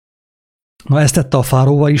 Na ezt tette a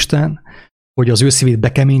fáraóval Isten, hogy az ő szívét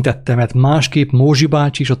bekeményítette, mert másképp Mózsi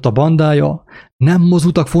bácsi és ott a bandája nem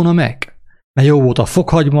mozdultak volna meg. Mert jó volt a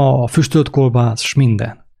fokhagyma, a füstölt kolbász, és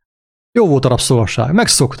minden. Jó volt a rabszolgasság,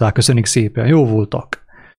 megszokták, köszönjük szépen, jó voltak.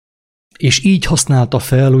 És így használta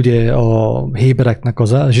fel ugye a hébereknek,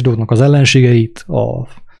 a zsidóknak az ellenségeit,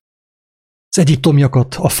 az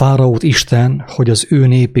egyiptomiakat, a fáraót Isten, hogy az ő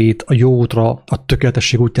népét a jó útra, a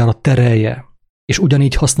tökéletesség útjára terelje. És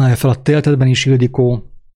ugyanígy használja fel a teletedben is,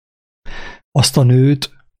 Ildikó, azt a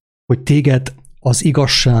nőt, hogy téged az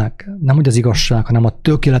igazság, nem hogy az igazság, hanem a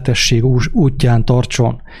tökéletesség útján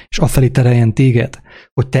tartson, és afelé tereljen téged,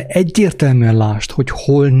 hogy te egyértelműen lásd, hogy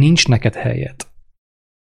hol nincs neked helyed.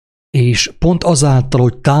 És pont azáltal,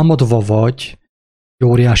 hogy támadva vagy,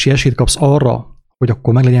 óriási esélyt kapsz arra, hogy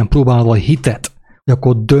akkor meg legyen próbálva a hitet, hogy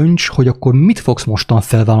akkor dönts, hogy akkor mit fogsz mostan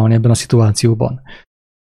felvállalni ebben a szituációban.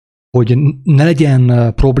 Hogy ne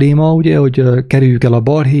legyen probléma, ugye, hogy kerüljük el a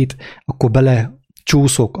balhét, akkor bele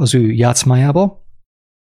csúszok az ő játszmájába,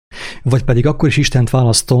 vagy pedig akkor is Istent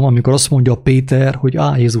választom, amikor azt mondja Péter, hogy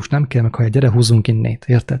Jézus, nem kell meg, ha gyere, húzzunk innét,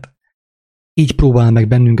 érted? Így próbál meg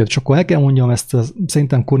bennünket, és akkor el kell mondjam ezt,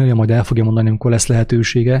 szerintem Kornélia majd el fogja mondani, amikor lesz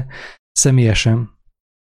lehetősége, személyesen,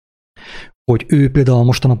 hogy ő például a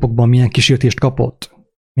mostanapokban milyen kísértést kapott,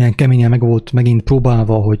 milyen keményen meg volt megint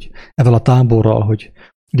próbálva, hogy ezzel a táborral, hogy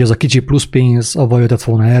ugye az a kicsi plusz pénz, avval jöhetett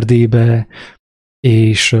volna Erdélybe,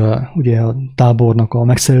 és ugye a tábornak a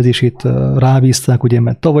megszerzését rábízták, ugye,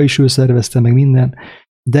 mert tavaly is ő szervezte meg minden,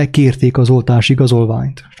 de kérték az oltási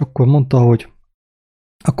igazolványt. És akkor mondta, hogy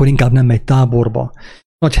akkor inkább nem megy táborba.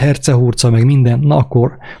 Nagy hercehurca, meg minden. Na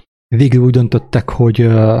akkor végül úgy döntöttek,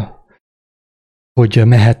 hogy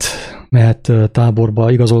mehet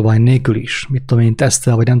táborba igazolvány nélkül is. Mit tudom én,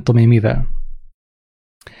 tesztel, vagy nem tudom én mivel.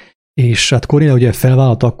 És hát Kornélia ugye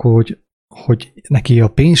felvállalt akkor, hogy neki a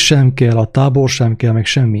pénz sem kell, a tábor sem kell, meg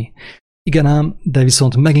semmi. Igen ám, de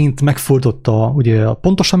viszont megint megfordította, ugye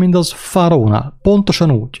pontosan mind az fáraónál.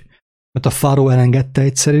 Pontosan úgy. Mert a fáraó elengedte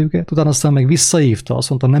egyszer őket, utána aztán meg visszahívta, azt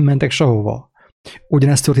mondta, nem mentek sehova.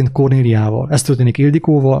 Ugyanezt történt Kornéliával, ez történik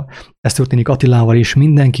Ildikóval, ez történik Attilával és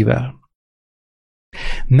mindenkivel.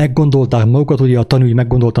 Meggondolták magukat, ugye a tanúi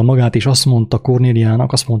meggondolta magát, és azt mondta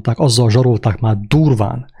Kornéliának, azt mondták, azzal zsarolták már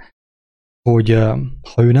durván, hogy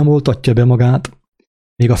ha ő nem oltatja be magát,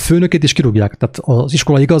 még a főnökét is kirúgják, tehát az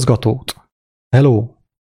iskolai igazgatót. Hello!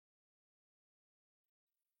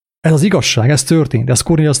 Ez az igazság, ez történt, ezt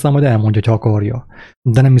Kornélia aztán majd elmondja, ha akarja.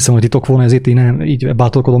 De nem hiszem, hogy titok volna, ezért én nem, így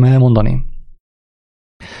bátorkodom elmondani.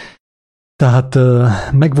 Tehát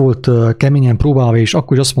meg volt keményen próbálva, és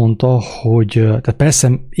akkor is azt mondta, hogy tehát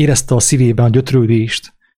persze érezte a szívében a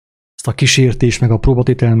gyötrődést, ezt a kísértés, meg a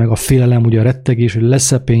próbatétel, meg a félelem, ugye a rettegés, hogy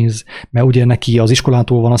lesz-e pénz, mert ugye neki az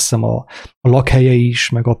iskolától van azt hiszem a lakhelye is,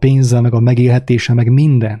 meg a pénze, meg a megélhetése, meg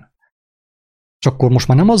minden. És akkor most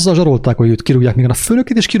már nem azzal zsarolták, hogy őt kirúgják, még a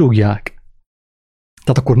főnökét is kirúgják.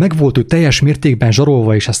 Tehát akkor meg volt ő teljes mértékben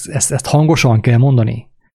zsarolva, és ezt hangosan kell mondani.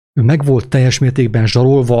 Ő meg volt teljes mértékben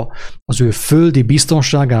zsarolva az ő földi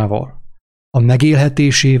biztonságával, a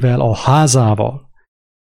megélhetésével, a házával,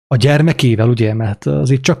 a gyermekével, ugye, mert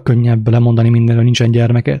azért csak könnyebb lemondani mindenről, nincsen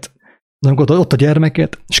gyermeket. De amikor ott a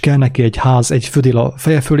gyermeket, és kell neki egy ház, egy födél a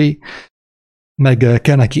feje fölé, meg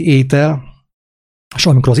kell neki étel, és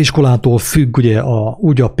amikor az iskolától függ ugye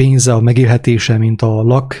úgy a pénze, a megélhetése, mint a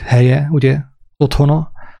lakhelye, ugye,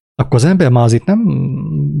 otthona, akkor az ember már azért nem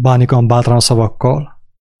bánik olyan bátran a szavakkal.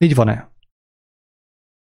 Így van-e?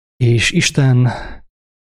 És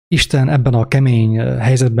Isten ebben a kemény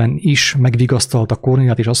helyzetben is megvigasztalta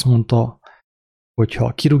Kornéliát, és azt mondta, hogy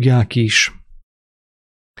ha kirúgják is,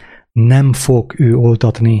 nem fog ő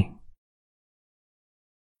oltatni.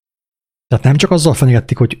 Tehát nem csak azzal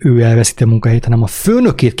fenyegették, hogy ő elveszíti a munkahelyét, hanem a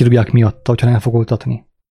főnökét kirúgják miatta, hogyha nem fog oltatni.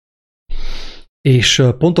 és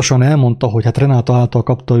pontosan elmondta, hogy hát Renáta által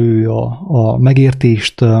kapta ő a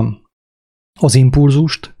megértést, az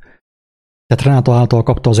impulzust, tehát Renáta által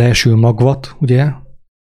kapta az első magvat, ugye,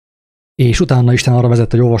 és utána Isten arra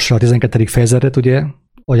vezette, hogy olvassa a 12. fejezetet, ugye,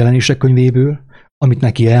 a Jelenések könyvéből, amit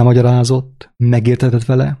neki elmagyarázott, megértetett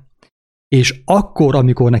vele, és akkor,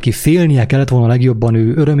 amikor neki félnie kellett volna legjobban,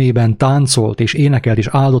 ő örömében táncolt, és énekelt, és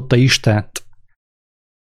áldotta Istent,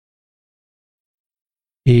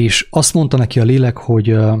 és azt mondta neki a lélek,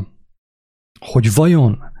 hogy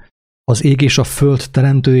vajon az ég és a föld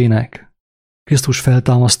teremtőjének, Krisztus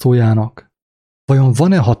feltámasztójának, vajon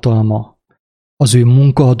van-e hatalma az ő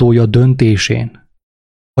munkaadója döntésén?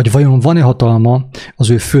 Vagy vajon van-e hatalma az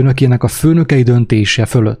ő főnökének a főnökei döntése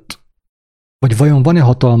fölött? Vagy vajon van-e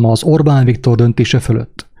hatalma az Orbán Viktor döntése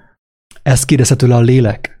fölött? Ezt kérdezte tőle a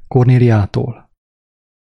lélek Kornéliától.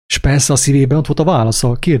 És persze a szívében ott volt a válasz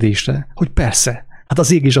a kérdésre, hogy persze, hát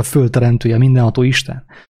az ég és a föld teremtője, mindenható Isten.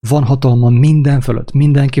 Van hatalma minden fölött,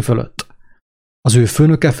 mindenki fölött. Az ő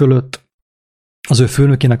főnöke fölött, az ő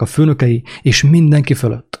főnökének a főnökei, és mindenki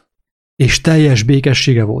fölött. És teljes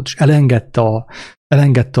békessége volt, és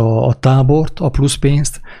elengedte a tábort, a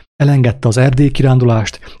pluszpénzt, elengedte az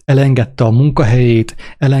erdélykirándulást, elengedte a munkahelyét,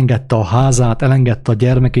 elengedte a házát, elengedte a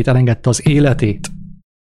gyermekét, elengedte az életét.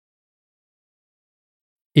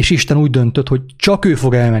 És Isten úgy döntött, hogy csak ő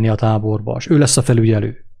fog elmenni a táborba, és ő lesz a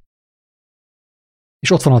felügyelő.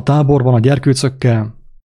 És ott van a táborban a gyerkőcökkel,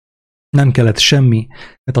 nem kellett semmi,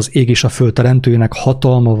 mert az ég és a föld teremtőjének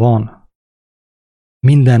hatalma van.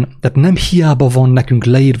 Minden, tehát nem hiába van nekünk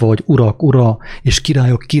leírva, hogy urak ura és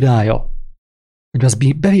királyok királya, hogy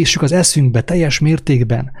azt bevéssük az eszünkbe teljes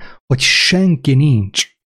mértékben, hogy senki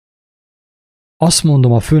nincs. Azt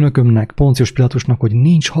mondom a főnökömnek, Poncius Pilátusnak, hogy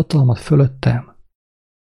nincs hatalmat fölöttem.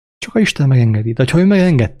 Csak ha Isten megengedi. De ha ő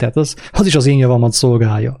megengedte, az is az én javamat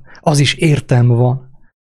szolgálja. Az is értem van.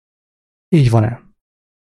 Így van-e?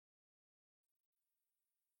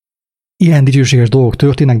 Ilyen dicsőséges dolgok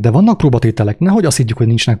történnek, de vannak próbatételek. Nehogy azt higgyük, hogy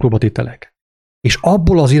nincsenek próbatételek. És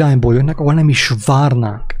abból az irányból jönnek, ahol nem is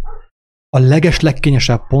várnánk. A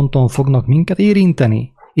legkényesebb ponton fognak minket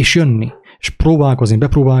érinteni, és jönni, és próbálkozni,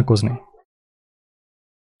 bepróbálkozni.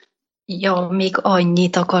 Ja, még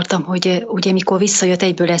annyit akartam, hogy ugye mikor visszajött,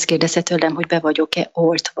 egyből ezt kérdezte tőlem, hogy be vagyok-e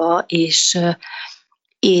oltva, és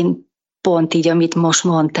én pont így, amit most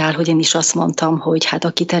mondtál, hogy én is azt mondtam, hogy hát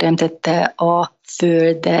aki teremtette a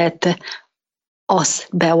földet, az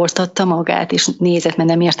beoltatta magát, és nézett, mert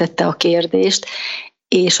nem értette a kérdést,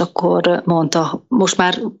 és akkor mondta, most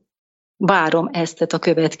már várom ezt a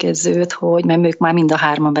következőt, hogy mert ők már mind a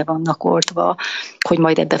hárman be vannak oltva, hogy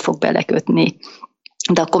majd ebbe fog belekötni.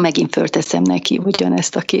 De akkor megint fölteszem neki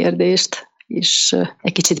ugyanezt a kérdést, és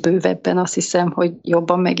egy kicsit bővebben azt hiszem, hogy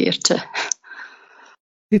jobban megértse.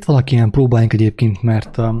 Itt vannak ilyen próbáink egyébként,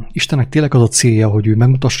 mert Istennek tényleg az a célja, hogy ő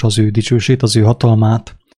megmutassa az ő dicsőségét, az ő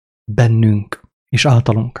hatalmát bennünk és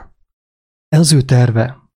általunk. Ez az ő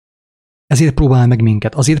terve. Ezért próbál meg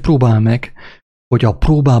minket. Azért próbál meg, hogy a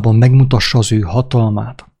próbában megmutassa az ő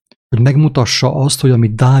hatalmát. Hogy megmutassa azt, hogy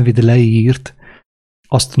amit Dávid leírt,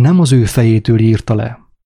 azt nem az ő fejétől írta le.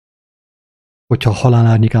 Hogyha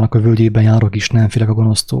halálárnyékának a völgyében járok is, nem félek a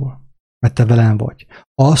gonosztól, mert te velem vagy.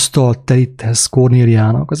 Asztalt terítesz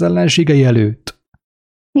Kornéliának az ellenségei előtt.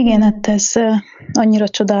 Igen, hát ez annyira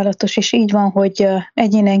csodálatos, és így van, hogy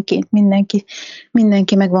egyénenként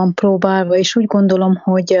mindenki meg van próbálva, és úgy gondolom,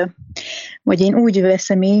 hogy én úgy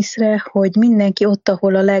veszem észre, hogy mindenki ott,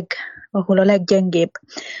 ahol a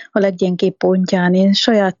leggyengébb pontján. Én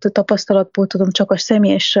saját tapasztalatból tudom csak a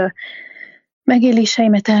személyes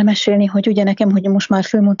megéléseimet elmesélni, hogy ugye nekem, hogy most már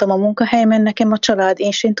fölmondtam a munkahelyemen, nekem a család,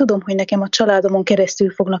 és én tudom, hogy nekem a családomon keresztül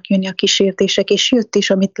fognak jönni a kísértések, és jött is,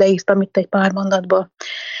 amit leírtam itt egy pár mondatban.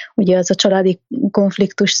 Ugye az a családi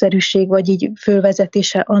konfliktusszerűség, vagy így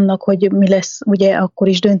fölvezetése annak, hogy mi lesz, ugye akkor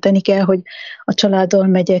is dönteni kell, hogy a családdal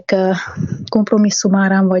megyek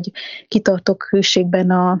kompromisszumárán, vagy kitartok hűségben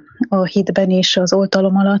a hitben és az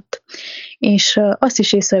oltalom alatt. És azt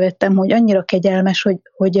is észrevettem, hogy annyira kegyelmes,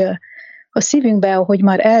 hogy a szívünkbe, ahogy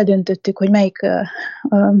már eldöntöttük, hogy melyik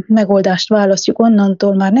megoldást választjuk,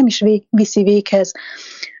 onnantól már nem is viszi véghez,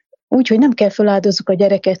 úgyhogy nem kell feláldozzuk a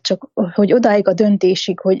gyereket, csak hogy odáig a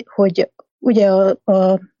döntésig, hogy ugye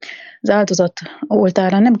az áldozat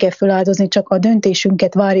oltárán nem kell feláldozni, csak a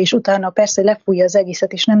döntésünket várja, és utána persze lefújja az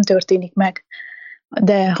egészet, és nem történik meg.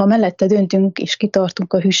 De ha mellette döntünk, és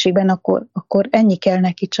kitartunk a hűségben, akkor ennyi kell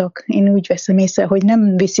neki csak. Én úgy veszem észre, hogy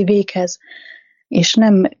nem viszi véghez, és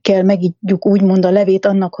nem kell megígyjuk úgymond a levét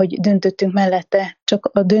annak, hogy döntöttünk mellette, csak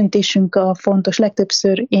a döntésünk a fontos.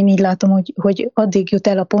 Legtöbbször én így látom, hogy addig jut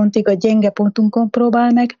el a pontig, a gyenge pontunkon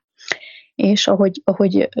próbál meg, és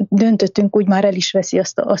ahogy döntöttünk, úgy már el is veszi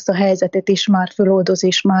azt a helyzetet, és már föloldoz,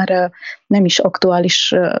 és már nem is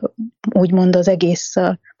aktuális, úgymond az egész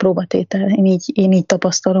próbatétel. Én így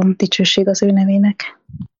tapasztalom, dicsőség az ő nevének.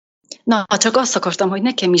 Na, csak azt akartam, hogy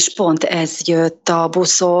nekem is pont ez jött a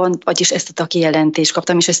buszon, vagyis ezt a kijelentést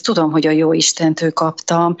kaptam, és ezt tudom, hogy a jó Istentől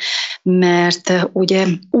kaptam, mert ugye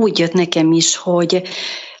úgy jött nekem is, hogy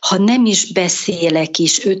ha nem is beszélek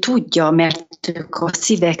is, ő tudja, mert ők a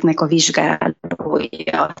szíveknek a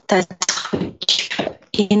vizsgálója. Tehát, hogy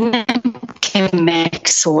én nem kell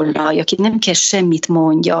megszólaljak, én nem kell semmit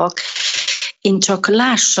mondjak, én csak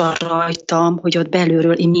lássa rajtam, hogy ott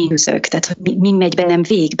belülről én nézök, tehát hogy mi megy bennem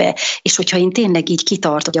végbe, és hogyha én tényleg így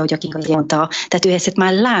kitartok, ahogy aki mondta, tehát ő ezt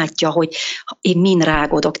már látja, hogy én min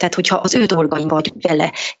rágodok, tehát hogyha az ő dolgaim vagy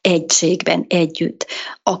vele egységben, együtt,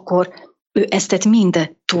 akkor ő ezt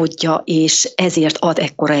mind tudja, és ezért ad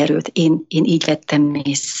ekkora erőt. Én így vettem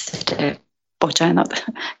észre. Bocsánat.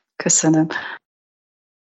 Köszönöm.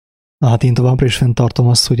 Na hát én továbbra is fenntartom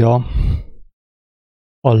azt, hogy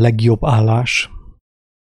a legjobb állás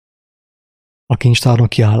a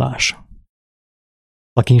kincstárnoki állás.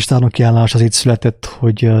 A kincstárnoki állás az itt született,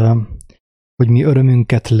 hogy mi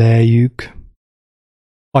örömünket lejjük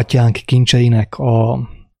atyánk kincseinek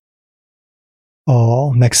a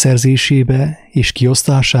megszerzésébe és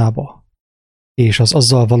kiosztásába, és az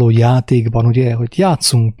azzal való játékban, ugye, hogy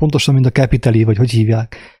játszunk, pontosan, mint a Capitali, vagy hogy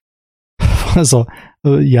hívják, ez a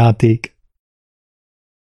játék.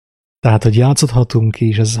 Tehát, hogy játszhatunk,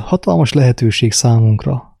 és ez hatalmas lehetőség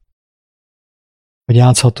számunkra, hogy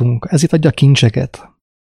játszhatunk. Ez itt adja a kincseket.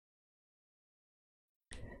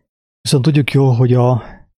 Viszont tudjuk jól, hogy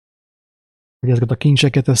ezeket a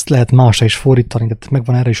kincseket ezt lehet másra is fordítani, tehát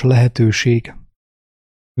megvan erre is a lehetőség.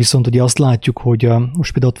 Viszont ugye azt látjuk, hogy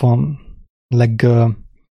most például ott van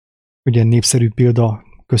ugye népszerűbb példa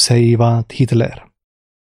közhelyé vált Hitler.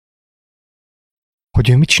 Hogy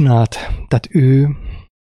ő mit csinált? Tehát ő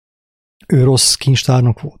rossz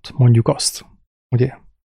kincstárnok volt, mondjuk azt, ugye?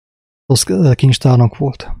 Rossz kincstárnok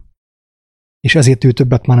volt. És ezért ő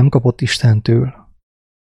többet már nem kapott Istentől.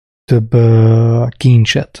 Több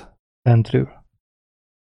kincset fentről.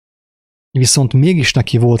 Viszont mégis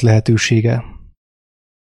neki volt lehetősége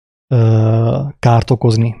kárt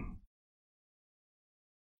okozni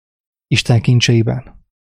Isten kincseiben.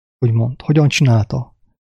 Úgymond. Hogyan csinálta?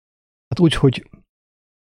 Hát úgy, hogy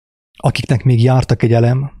akiknek még jártak egy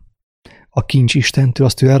elem, a kincs Istentől,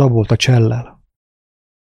 azt ő elrabolta csellel.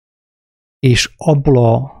 És abból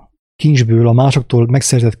a kincsből, a másoktól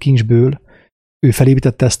megszerzett kincsből ő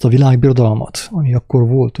felépítette ezt a világbirodalmat, ami akkor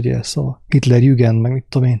volt, ugye ez a Hitlerjugend, meg mit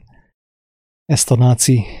tudom én, ezt a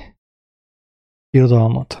náci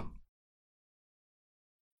birodalmat.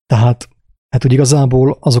 Tehát, hát úgy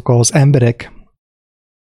igazából azok az emberek,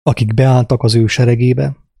 akik beálltak az ő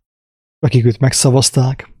seregébe, akik őt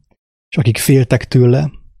megszavazták, és akik féltek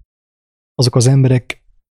tőle, azok az emberek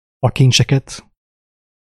a kincseket,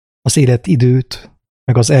 az életidőt,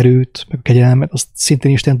 meg az erőt, meg a kegyelmet, azt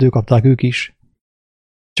szintén Istentől kapták ők is.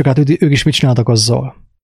 Csak hát ők is mit csináltak azzal?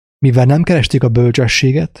 Mivel nem keresték a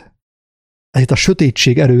bölcsességet, ezért a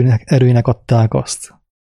sötétség erőinek adták azt.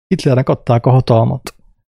 Hitlernek adták a hatalmat.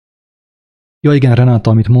 Ja igen, Renáta,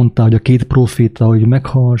 amit mondtál, hogy a két proféta, hogy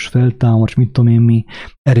meghals, feltámad, mit tudom én mi,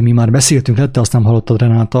 erről mi már beszéltünk, lehet, te azt nem hallottad,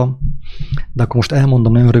 Renáta, de akkor most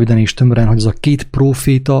elmondom nagyon röviden és tömören, hogy az a két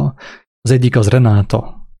proféta, az egyik az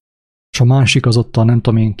Renáta, és a másik az ott a nem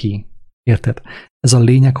tudom én ki. Érted? Ez a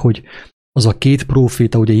lényeg, hogy az a két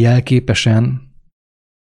proféta ugye jelképesen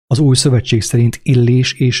az új szövetség szerint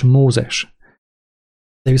Illés és Mózes.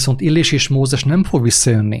 De viszont Illés és Mózes nem fog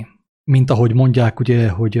visszajönni, mint ahogy mondják ugye,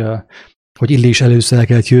 hogy Illés először el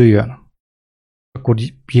kellett jöjjön. Akkor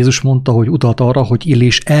Jézus mondta, hogy utalt arra, hogy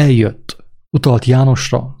Illés eljött. Utalt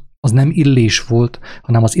Jánosra. Az nem Illés volt,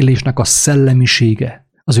 hanem az Illésnek a szellemisége,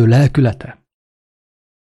 az ő lelkülete.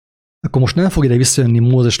 Akkor most nem fog ide visszajönni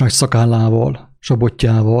Mózes nagy szakállával,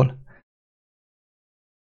 sabotjával,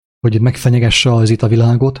 hogy megfenyegesse az itt a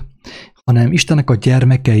világot, hanem Istennek a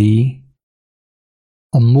gyermekei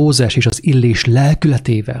a Mózes és az Illés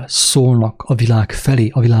lelkületével szólnak a világ felé,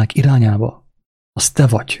 a világ irányába. Az te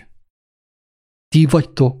vagy. Ti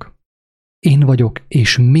vagytok, én vagyok,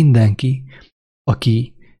 és mindenki,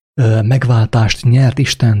 aki megváltást nyert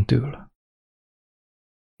Istentől.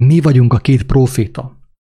 Mi vagyunk a két próféta.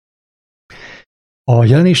 A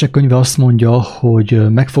Jelenések könyve azt mondja,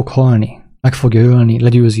 hogy meg fog halni, meg fogja ölni,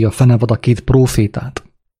 legyőzi a fenevad a két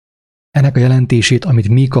prófétát. Ennek a jelentését, amit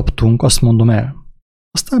mi kaptunk, azt mondom el.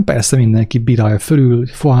 Aztán persze mindenki bírálja fölül,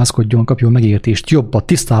 fohászkodjon, kapjon megértést, jobbat,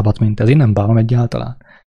 tisztábbat, mint ez. Én nem bánom egyáltalán.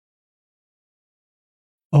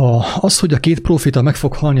 Az, hogy a két próféta meg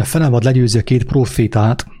fog halni, a fenevad legyőzi a két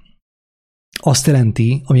prófétát, azt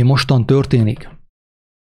jelenti, ami mostan történik.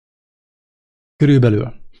 Körülbelül.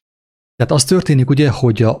 Tehát az történik ugye,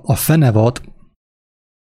 hogy a fenevad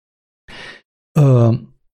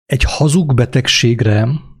egy hazug betegségre,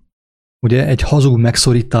 ugye egy hazug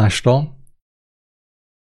megszorításra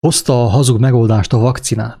hozta a hazug megoldást, a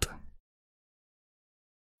vakcinát.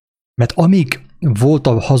 Mert amíg volt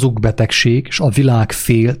a hazug betegség, és a világ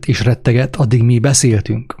félt és rettegett, addig mi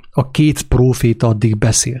beszéltünk. A két próféta addig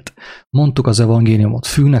beszélt. Mondtuk az evangéliumot,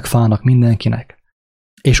 fűnek, fának mindenkinek.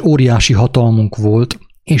 És óriási hatalmunk volt,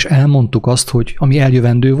 és elmondtuk azt, hogy ami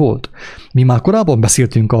eljövendő volt. Mi már korábban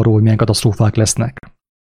beszéltünk arról, hogy milyen katasztrófák lesznek.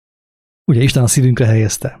 Ugye Isten a szívünkre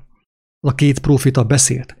helyezte. A két próféta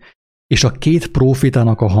beszélt. És a két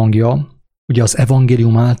prófétának a hangja, ugye az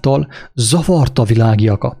evangélium által zavarta a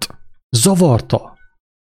világiakat. Zavarta.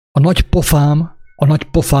 A nagy pofám, a nagy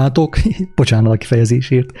pofátok, bocsánat a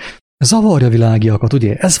kifejezésért, zavarja a világiakat,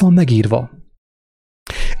 ugye? Ez van megírva.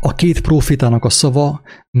 A két prófétának a szava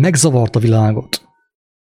megzavarta a világot.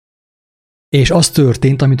 És az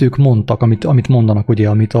történt, amit ők mondtak, amit mondanak, ugye,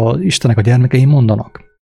 amit az Istenek a gyermekei mondanak.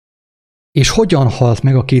 És hogyan halt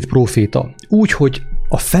meg a két próféta? Úgy, hogy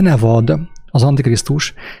a fenevad, az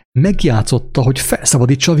Antikrisztus megjátszotta, hogy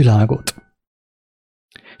felszabadítsa a világot.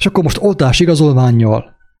 És akkor most oltás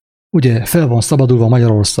igazolvánnyal, ugye fel van szabadulva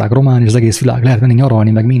Magyarország, Románia, az egész világ, lehet menni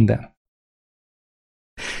nyaralni, meg minden.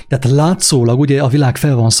 Tehát látszólag ugye a világ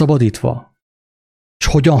fel van szabadítva. És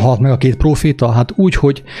hogyan halt meg a két próféta? Hát úgy,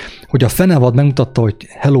 hogy a fenevad megmutatta, hogy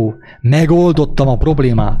hello, megoldottam a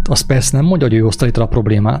problémát. Az persze nem mondja, hogy ő hozta létre a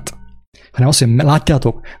problémát, hanem azt mondja,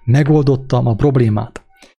 látjátok, megoldottam a problémát.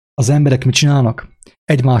 Az emberek mit csinálnak?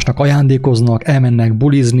 Egymásnak ajándékoznak, elmennek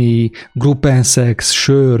bulizni, gruppensex,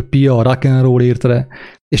 sör, pia, rock'n'roll értre,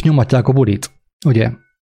 és nyomatják a bulit, ugye?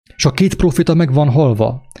 És a két próféta meg van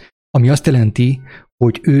halva, ami azt jelenti,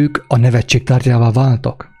 hogy ők a nevetség tárgyává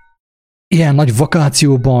váltak. Ilyen nagy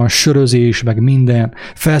vakációban, sörözés, meg minden,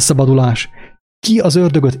 felszabadulás. Ki az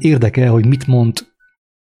ördögöt érdekel, hogy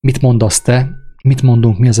mit mondasz te, mit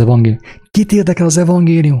mondunk mi az evangélium? Kit érdekel az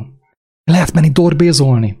evangélium? Lehet menni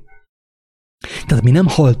dorbézolni. Tehát mi nem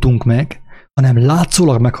haltunk meg, hanem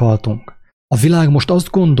látszólag meghaltunk. A világ most azt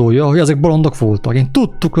gondolja, hogy ezek bolondok voltak. Én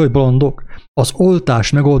tudtuk, hogy bolondok. Az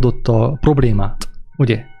oltás megoldotta a problémát,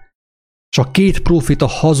 ugye? Csak két próféta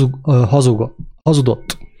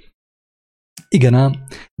hazudott. Igen ám,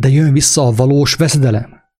 de jön vissza a valós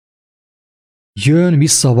veszedelem. Jön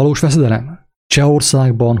vissza a valós veszedelem.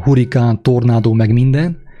 Csehországban hurikán, tornádó, meg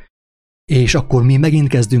minden, és akkor mi megint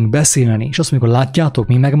kezdünk beszélni, és azt mondjuk, hogy látjátok,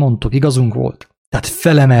 mi megmondtuk, igazunk volt. Tehát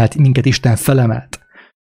felemelt, minket Isten felemelt.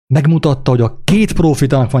 Megmutatta, hogy a két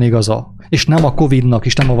prófétának van igaza, és nem a Covid-nak,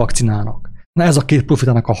 és nem a vakcinának. Na ez a két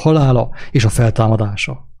prófétának a halála és a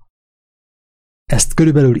feltámadása. Ezt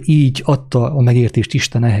körülbelül így adta a megértést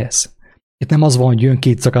Isten ehhez. Itt nem az van, hogy jön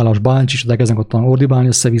két szakállas báncsi, és elkezdenek ottan ordibálni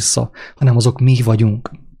össze-vissza, hanem azok mi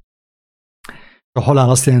vagyunk. A halál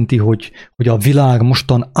azt jelenti, hogy a világ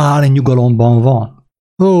mostan álnyugalomban van.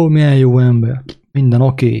 Ó, milyen jó ember, minden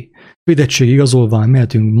oké. Védettség igazolvány,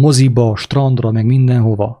 mehetünk moziba, strandra, meg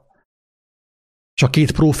mindenhova. És a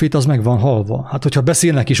két prófét az meg van halva. Hát, hogyha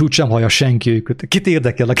beszélnek is, úgysem hallja senki őket. Kit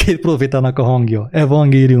érdekel a két prófétának a hangja?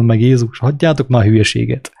 Evangélium, meg Jézus. Hagyjátok már a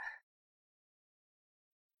hülyeséget.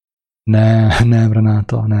 Nem,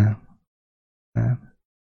 Renáta, nem.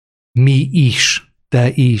 Mi is,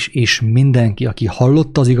 te is, és mindenki, aki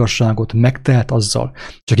hallotta az igazságot, megtehet azzal.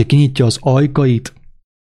 Csak aki kinyitja az ajkait,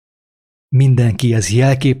 mindenki ez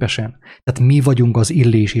jelképesen. Tehát mi vagyunk az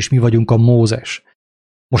Illés, és mi vagyunk a Mózes.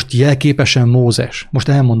 Most jelképesen Mózes. Most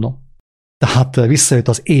elmondom. Tehát visszajött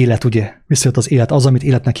az élet, ugye? Visszajött az élet, az, amit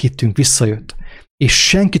életnek hittünk, visszajött. És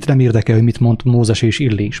senkit nem érdekel, hogy mit mond Mózes és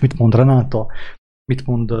Illés, mit mond Renáta, mit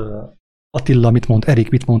mond Attila, mit mond Erik,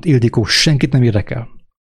 mit mond Ildikó, senkit nem érdekel.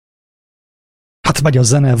 Hát megy a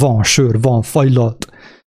zene, van sör, van fajlat,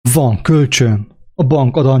 van kölcsön, a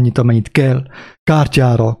bank ad annyit, amennyit kell,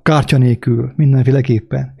 kártyára, kártya nélkül,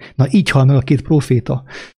 mindenféleképpen. Na így hal meg a két próféta.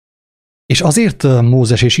 És azért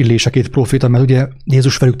Mózes és Illés a két próféta, mert ugye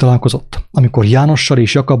Jézus velük találkozott. Amikor Jánossal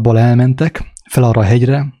és Jakabbal elmentek fel arra a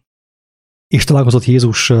hegyre, és találkozott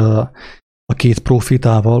Jézus a két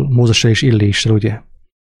prófétával, Mózessel és Illéssel, ugye.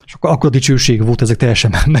 És akkor a dicsőség volt, ezek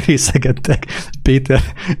teljesen merészegedtek. Péter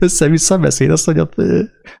össze-vissza beszél, azt mondja,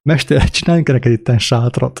 mester, csináljunk neked itten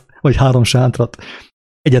sátrat, vagy 3 sátrat.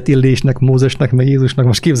 Egyet Illésnek, Mózesnek, meg Jézusnak,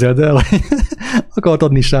 most képzeld el, hogy akart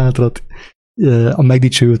adni sátrat a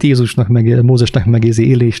megdicsőült Jézusnak, meg Mózesnek, meg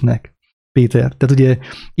Illésnek. Péter. Tehát ugye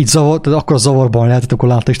így tehát akkor a zavarban lehetett, akkor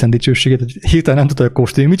látta Isten dicsőségét, hogy hirtelen nem tudta, hogy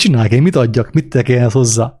kóstolni, mit csinálják, én mit adjak, mit tegyek ehhez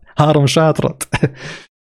hozzá? 3 sátrat?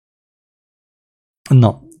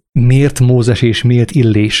 Na, miért Mózes és miért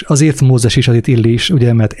Illés? Azért Mózes és azért Illés,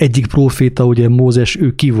 ugye, mert egyik próféta, ugye Mózes,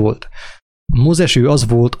 ő ki volt? Mózes ő az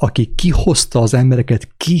volt, aki kihozta az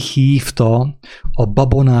embereket, kihívta a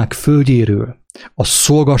babonák földjéről, a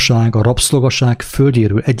szolgaság, a rabszolgaság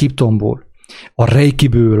földjéről, Egyiptomból, a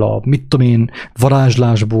rejkiből, a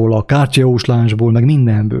varázslásból, a kártyajóslásból, meg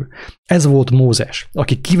mindenből. Ez volt Mózes,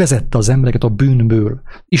 aki kivezette az embereket a bűnből,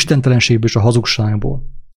 istentelenségből és a hazugságból.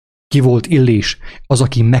 Ki volt Illés? Az,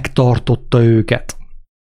 aki megtartotta őket.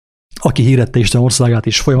 Aki hirdette Isten országát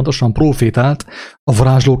és folyamatosan profétált a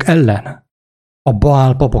varázslók ellen. A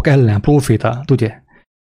Baál papok ellen profétált, ugye?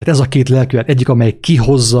 Hát ez a 2 lelkület, egyik, amely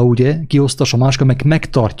kihozza, ugye, kihozta, a másik, amely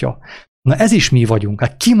megtartja. Na ez is mi vagyunk.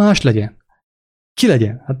 Hát ki más legyen? Ki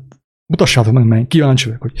legyen? Hát mutassátok meg, mert kíváncsi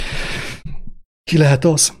vagyok, hogy ki lehet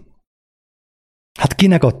az? Hát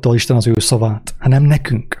kinek adta Isten az ő szavát? Hát nem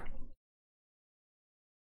nekünk.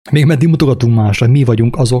 Még meddig mutogatunk másra, mi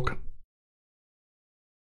vagyunk azok.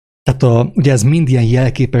 Tehát ugye ez mind ilyen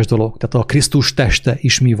jelképes dolog, tehát a Krisztus teste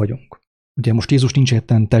is mi vagyunk. Ugye most Jézus nincs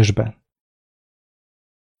etten testben.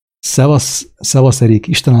 Szevasz Erik,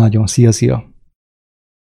 Isten áldjon, szia.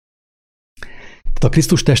 Tehát a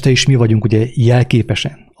Krisztus teste is mi vagyunk, ugye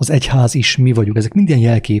jelképesen. Az egyház is mi vagyunk, ezek mind ilyen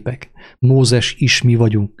jelképek. Mózes is mi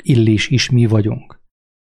vagyunk, Illés is mi vagyunk.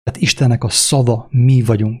 Tehát Istennek a szava mi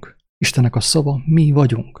vagyunk. Istennek a szava mi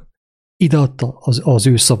vagyunk. Ide adta az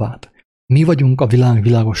ő szavát. Mi vagyunk a világ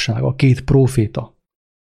világossága, a 2 próféta.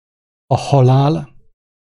 A halál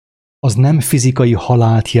az nem fizikai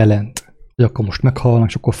halált jelent, hogy akkor most meghalnak,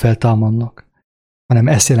 és akkor feltámadnak, hanem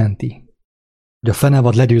ezt jelenti, hogy a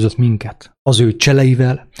fenevad legyőzött minket. Az ő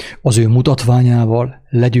cseleivel, az ő mutatványával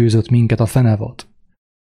legyőzött minket a fenevad.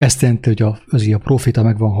 Ezt jelenti, hogy a próféta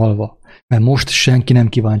meg van halva, mert most senki nem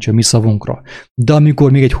kíváncsi a mi szavunkra. De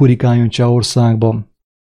amikor még egy hurikán jön Csehországban,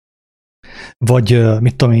 vagy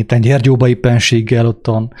mit tudom én, Gyergyóba éppenséggel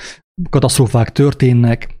ottan katasztrófák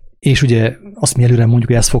történnek, és ugye azt mi előre mondjuk,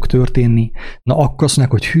 hogy ez fog történni, na akkor azt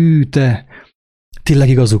mondják, hogy hű, tényleg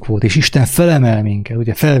igazuk volt, és Isten felemel minket,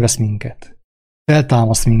 ugye felvesz minket,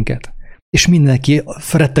 feltámaszt minket, és mindenki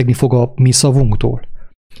rettegni fog a mi szavunktól,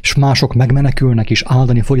 és mások megmenekülnek, és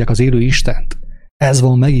áldani fogják az élő Istent. Ez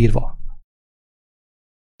van megírva.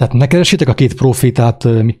 Tehát ne keressétek a 2 profétát,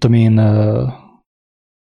 mit tudom én,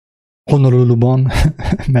 Honoluluban,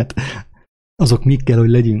 mert azok mik kell, hogy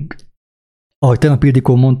legyünk. Ahogy tegnap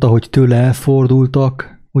Ildikó mondta, hogy tőle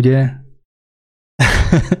elfordultak, ugye?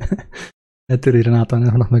 Ettől Renátán nem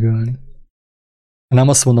fognak megölni. Nem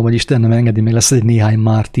azt mondom, hogy Isten nem engedi, még lesz egy néhány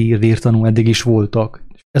mártír, vértanú, eddig is voltak.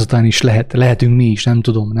 Ezután is lehetünk mi is, nem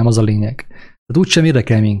tudom, nem az a lényeg. Tehát úgysem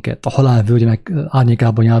érdekel minket. A halál völgyének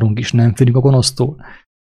árnyékában járunk is, nem félünk a gonosztól.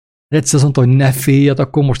 Egyszer azt mondta, hogy ne félj, hát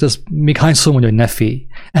akkor most ez még hányszor mondja, hogy ne félj.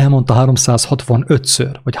 Elmondta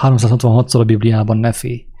 365-ször, vagy 366-szor a Bibliában, ne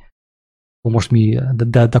félj. Most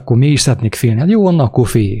de akkor mi is szeretnék félni. Hát jó, annak akkor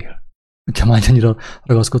féljél. Ha már annyira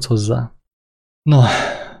ragaszkodsz hozzá. Na,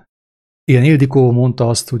 igen, Ildikó mondta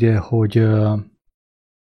azt ugye, hogy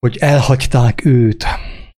elhagyták őt.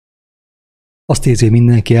 Azt érzi, hogy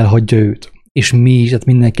mindenki elhagyja őt. És mi is, hát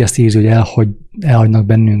mindenki ezt érzi, hogy elhagynak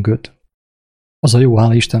bennünket. Az a jó,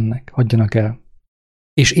 hála Istennek, hagyjanak el.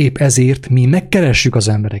 És épp ezért mi megkeressük az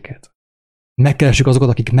embereket. Megkeressük azokat,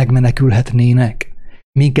 akik megmenekülhetnének.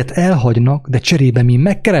 Minket elhagynak, de cserébe mi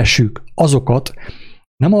megkeressük azokat,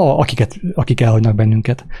 nem akik elhagynak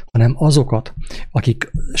bennünket, hanem azokat,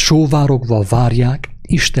 akik sóvárogva várják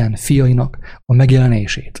Isten fiainak a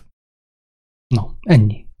megjelenését. Na,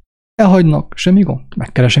 ennyi. Elhagynak, semmi gond.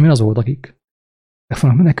 Megkeresem én azokat, akik meg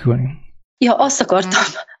fognak menekülni. Ja, azt akartam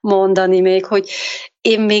mondani még, hogy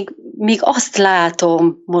én még azt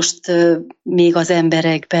látom most még az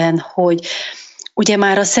emberekben, hogy ugye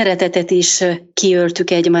már a szeretetet is kiöltük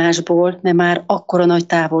egymásból, mert már akkora nagy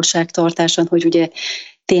távolságtartáson, hogy ugye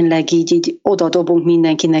tényleg így odadobunk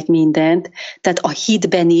mindenkinek mindent, tehát a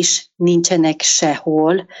hitben is nincsenek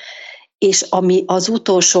sehol, és ami az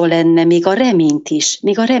utolsó lenne, még a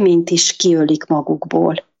reményt is kiölik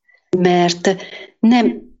magukból, mert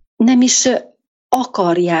nem is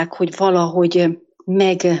akarják, hogy valahogy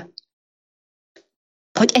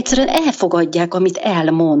hogy egyszerűen elfogadják, amit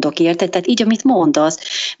elmondok, érted? Tehát így, amit mondasz,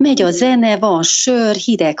 megy a zene, van sör,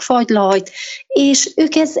 hideg fagylajt, és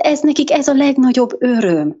nekik ez a legnagyobb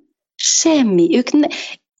öröm. Semmi.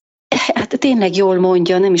 Hát tényleg jól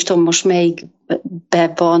mondja, nem is tudom most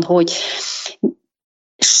melyikben van, hogy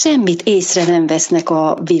semmit észre nem vesznek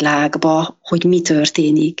a világba, hogy mi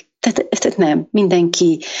történik. Tehát nem,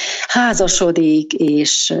 mindenki házasodik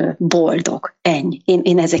és boldog, ennyi.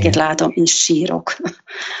 Én ezeket látom, és sírok.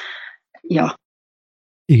 Ja.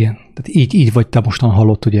 Igen, tehát így vagy te mostan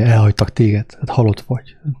halott, ugye elhagytak téged, tehát halott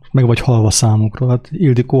vagy. Meg vagy halva számukra, hát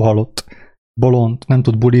Ildikó halott, bolond, nem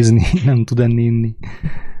tud bulizni, nem tud enni, inni.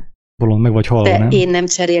 Bolond, meg vagy halva, de nem? Én nem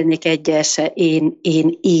cserélnék egyel se,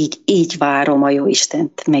 én így várom a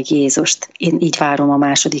Jóistent, meg Jézust. Én így várom a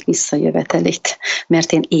második visszajövetelét,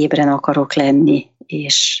 mert én ébren akarok lenni,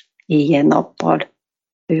 és éjjel-nappal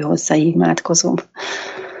ő hozzá imádkozom.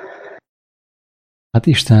 Hát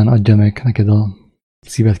Isten adja meg neked a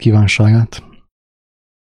szíved kívánságát.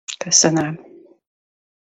 Köszönöm.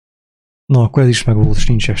 Na, akkor ez is megvolt, és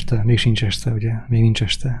nincs este. Még sincs este, ugye? Még nincs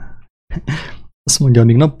este. Azt mondja,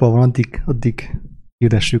 amíg nappal van, addig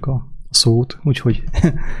hirdessük a szót, úgyhogy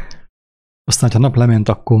aztán, ha nap lement,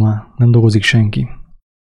 akkor már nem dolgozik senki.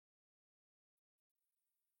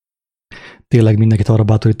 Tényleg mindenkit arra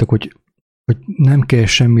bátorítok, hogy nem kell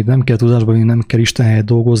semmit, nem kell tudásba vinni, nem kell Isten helyett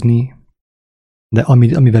dolgozni, de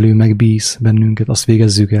amivel ő megbíz bennünket, azt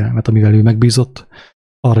végezzük el, mert amivel ő megbízott,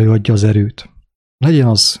 arra ő adja az erőt. Legyen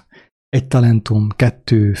az egy talentum,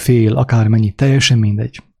 2, fél, akármennyi, teljesen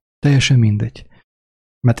mindegy. Teljesen mindegy.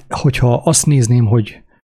 Mert hogyha azt nézném, hogy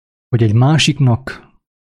egy másiknak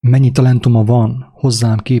mennyi talentuma van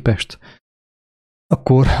hozzám képest,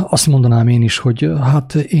 akkor azt mondanám én is, hogy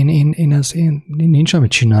hát én nincs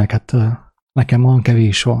amit csinálják, hát nekem olyan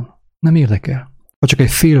kevés van. Nem érdekel. Ha csak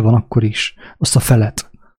egy fél van, akkor is. Azt a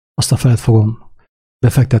felet fogom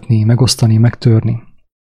befektetni, megosztani, megtörni.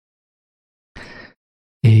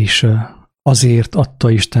 És azért adta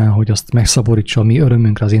Isten, hogy azt megszaporítsa a mi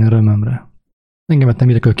örömünkre, az én örömömre. Engemet nem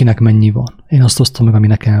érdekel, kinek mennyi van. Én azt osztom meg, ami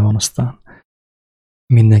nekem van, aztán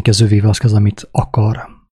mindenki az övével azt kezd, amit akar.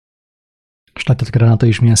 És látjátok, Renáta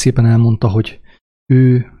is milyen szépen elmondta, hogy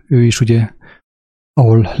ő is ugye,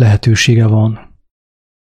 ahol lehetősége van,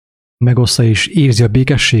 megoszta és érzi a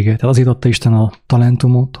békességet. Tehát azért adta Isten a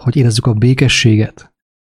talentumot, hogy érezzük a békességet.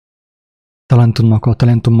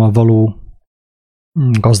 Talentummal való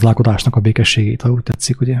gazdálkodásnak a békességét, ha úgy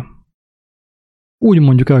tetszik, ugye. Úgy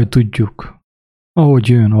mondjuk el, hogy tudjuk, ahogy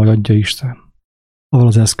jön, ahogy adja Isten, avval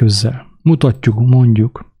az eszközzel. Mutatjuk,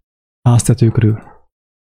 mondjuk, háztetőkről,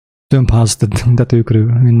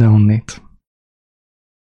 tömbháztetőkről, mindenhonnét.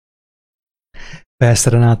 Persze,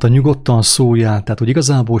 Renáta, nyugodtan szóljál, tehát hogy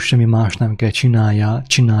igazából semmi más nem kell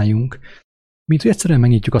csináljunk, mint hogy egyszerűen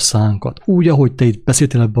megnyitjuk a szánkat. Úgy, ahogy te itt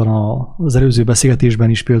beszéltél ebben az előző beszélgetésben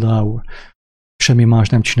is például, semmi más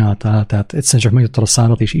nem csináltál, tehát egyszerűen csak megnyitottad a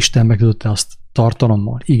szánat, és Isten megtudta azt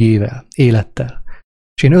tartalommal, igével, élettel.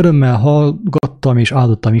 És én örömmel hallgattam és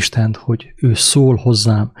áldottam Istent, hogy ő szól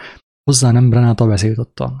hozzám. Hozzá nem Renáta beszélt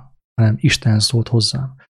ottan, hanem Isten szólt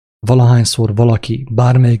hozzám. Valahányszor valaki,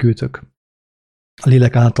 bármelyik őtök a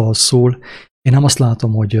lélek által szól, én nem azt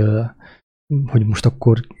látom, hogy most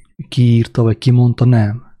akkor ki írta, vagy ki mondta,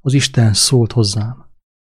 nem. Az Isten szólt hozzám.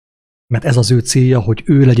 Mert ez az ő célja, hogy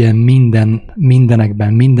ő legyen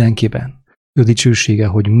mindenekben, mindenkiben. Ő dicsősége,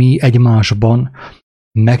 hogy mi egymásban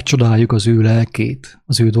megcsodáljuk az ő lelkét,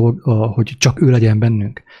 az ő hogy csak ő legyen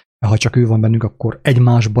bennünk. Mert ha csak ő van bennünk, akkor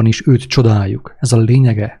egymásban is őt csodáljuk. Ez a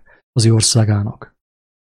lényege az ő országának.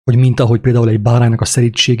 Hogy mint ahogy például egy báránynak a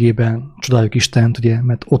szerítségében csodáljuk Istent, ugye,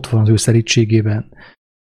 mert ott van az ő szerítségében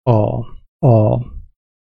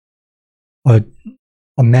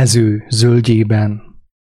a mező zöldjében,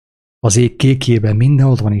 az ég kékjében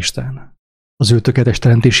mindenhol van Isten. Az ő tökéletes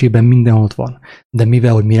teremtésében mindenhol van. De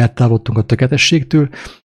mivel, hogy mi eltávolodtunk a tökéletességtől,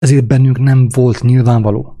 ezért bennünk nem volt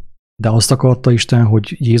nyilvánvaló. De azt akarta Isten,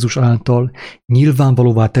 hogy Jézus által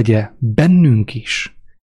nyilvánvalóvá tegye bennünk is,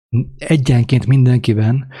 egyenként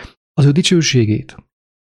mindenkiben az ő dicsőségét.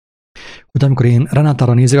 Hogy amikor én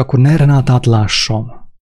Renátára nézek, akkor ne Renátát lássam,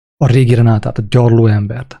 a régi Renátát, a gyarló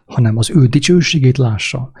embert, hanem az ő dicsőségét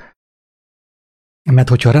lássam. Mert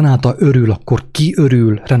hogyha Renáta örül, akkor ki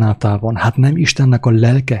örül Renátában? Hát nem Istennek a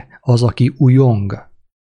lelke az, aki újong.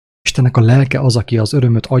 Istennek a lelke az, aki az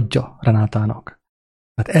örömöt adja Renátának.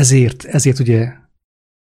 Hát ezért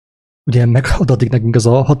ugye megadatik nekünk ez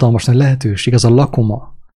a hatalmas lehetőség, ez a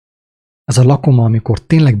lakoma. Ez a lakoma, amikor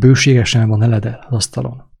tényleg bőségesen van eledel az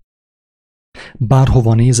asztalon.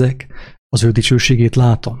 Bárhova nézek, az ő dicsőségét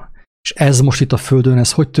látom. És ez most itt a Földön,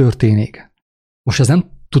 ez hogy történik? Most ez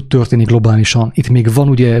nem tud történni globálisan. Itt még van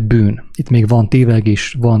ugye bűn, itt még van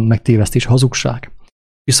tévegés, van megtévesztés, hazugság.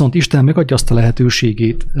 Viszont Isten megadja azt a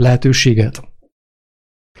lehetőséget,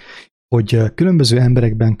 hogy különböző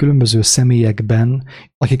emberekben, különböző személyekben,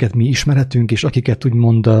 akiket mi ismerhetünk, és akiket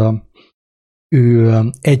úgymond ő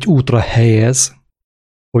egy útra helyez,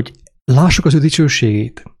 hogy lássuk az ő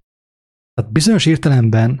dicsőségét. Tehát bizonyos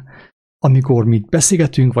értelemben, amikor mi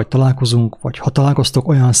beszélgetünk, vagy találkozunk, vagy ha találkoztok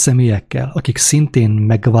olyan személyekkel, akik szintén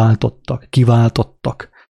megváltottak, kiváltottak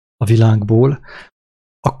a világból,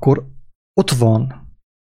 akkor ott van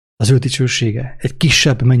az ő dicsősége, egy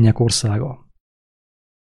kisebb mennyek országa.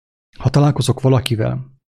 Ha találkozok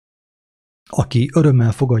valakivel, aki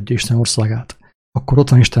örömmel fogadja Isten országát, akkor ott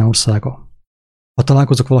van Isten országa. Ha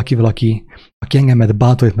találkozok valakivel, aki engemet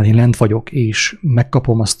bátorít, mert én lent vagyok, és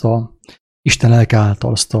megkapom azt a Isten lelke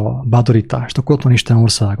által azt a bátorítást, akkor ott van Isten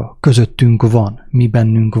országa. Közöttünk van, mi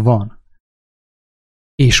bennünk van.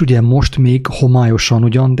 És ugye most még homályosan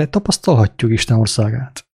ugyan, de tapasztalhatjuk Isten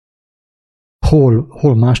országát.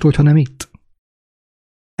 Hol mástól, ha nem itt?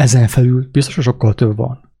 Ezen felül biztos, hogy sokkal több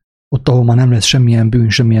van. Ott, ahol már nem lesz semmilyen bűn,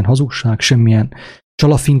 semmilyen hazugság, semmilyen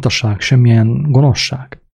csalafintaság, semmilyen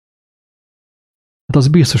gonoszság. Hát az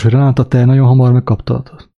biztos, hogy Renáta, te nagyon hamar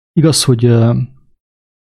megkaptad. Igaz, hogy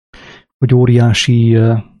óriási,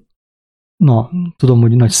 tudom,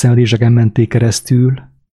 hogy nagy szenvedéseken menték keresztül,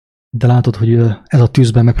 de látod, hogy ez a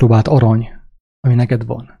tűzben megpróbált arany, ami neked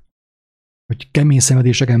van. Hogy kemény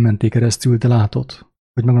szenvedéseken menték keresztül, de látod,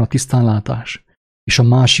 hogy megvan a tisztánlátás. És a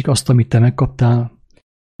másik azt, amit te megkaptál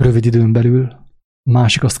rövid időn belül, a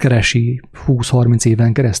másik azt keresi 20-30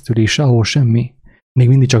 éven keresztül, és sehol semmi. Még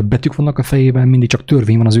mindig csak betűk vannak a fejében, mindig csak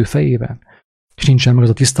törvény van az ő fejében. És nincsen meg az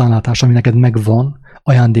a tisztánlátás, ami neked megvan,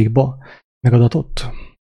 ajándékba megadatott.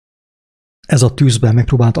 Ez a tűzben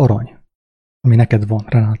megpróbált arany, ami neked van,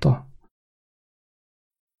 Renáta.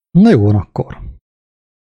 Na jó van akkor.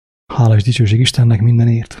 Hála és dicsőség Istennek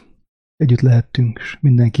mindenért. Együtt lehettünk, és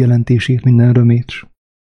minden kijelentését, minden örömét.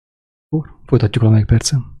 Akkor folytatjuk valamelyik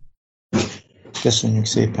percen. Köszönjük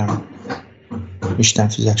szépen. Isten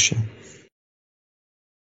fizesse.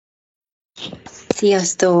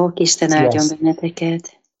 Sziasztok, Isten áldjon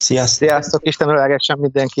benneteket. Sziasztok. Sziasztok, Isten ölelgessen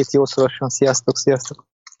mindenkit jószorosan. Sziasztok, sziasztok.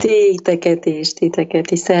 Titeket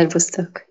is, szervusztok.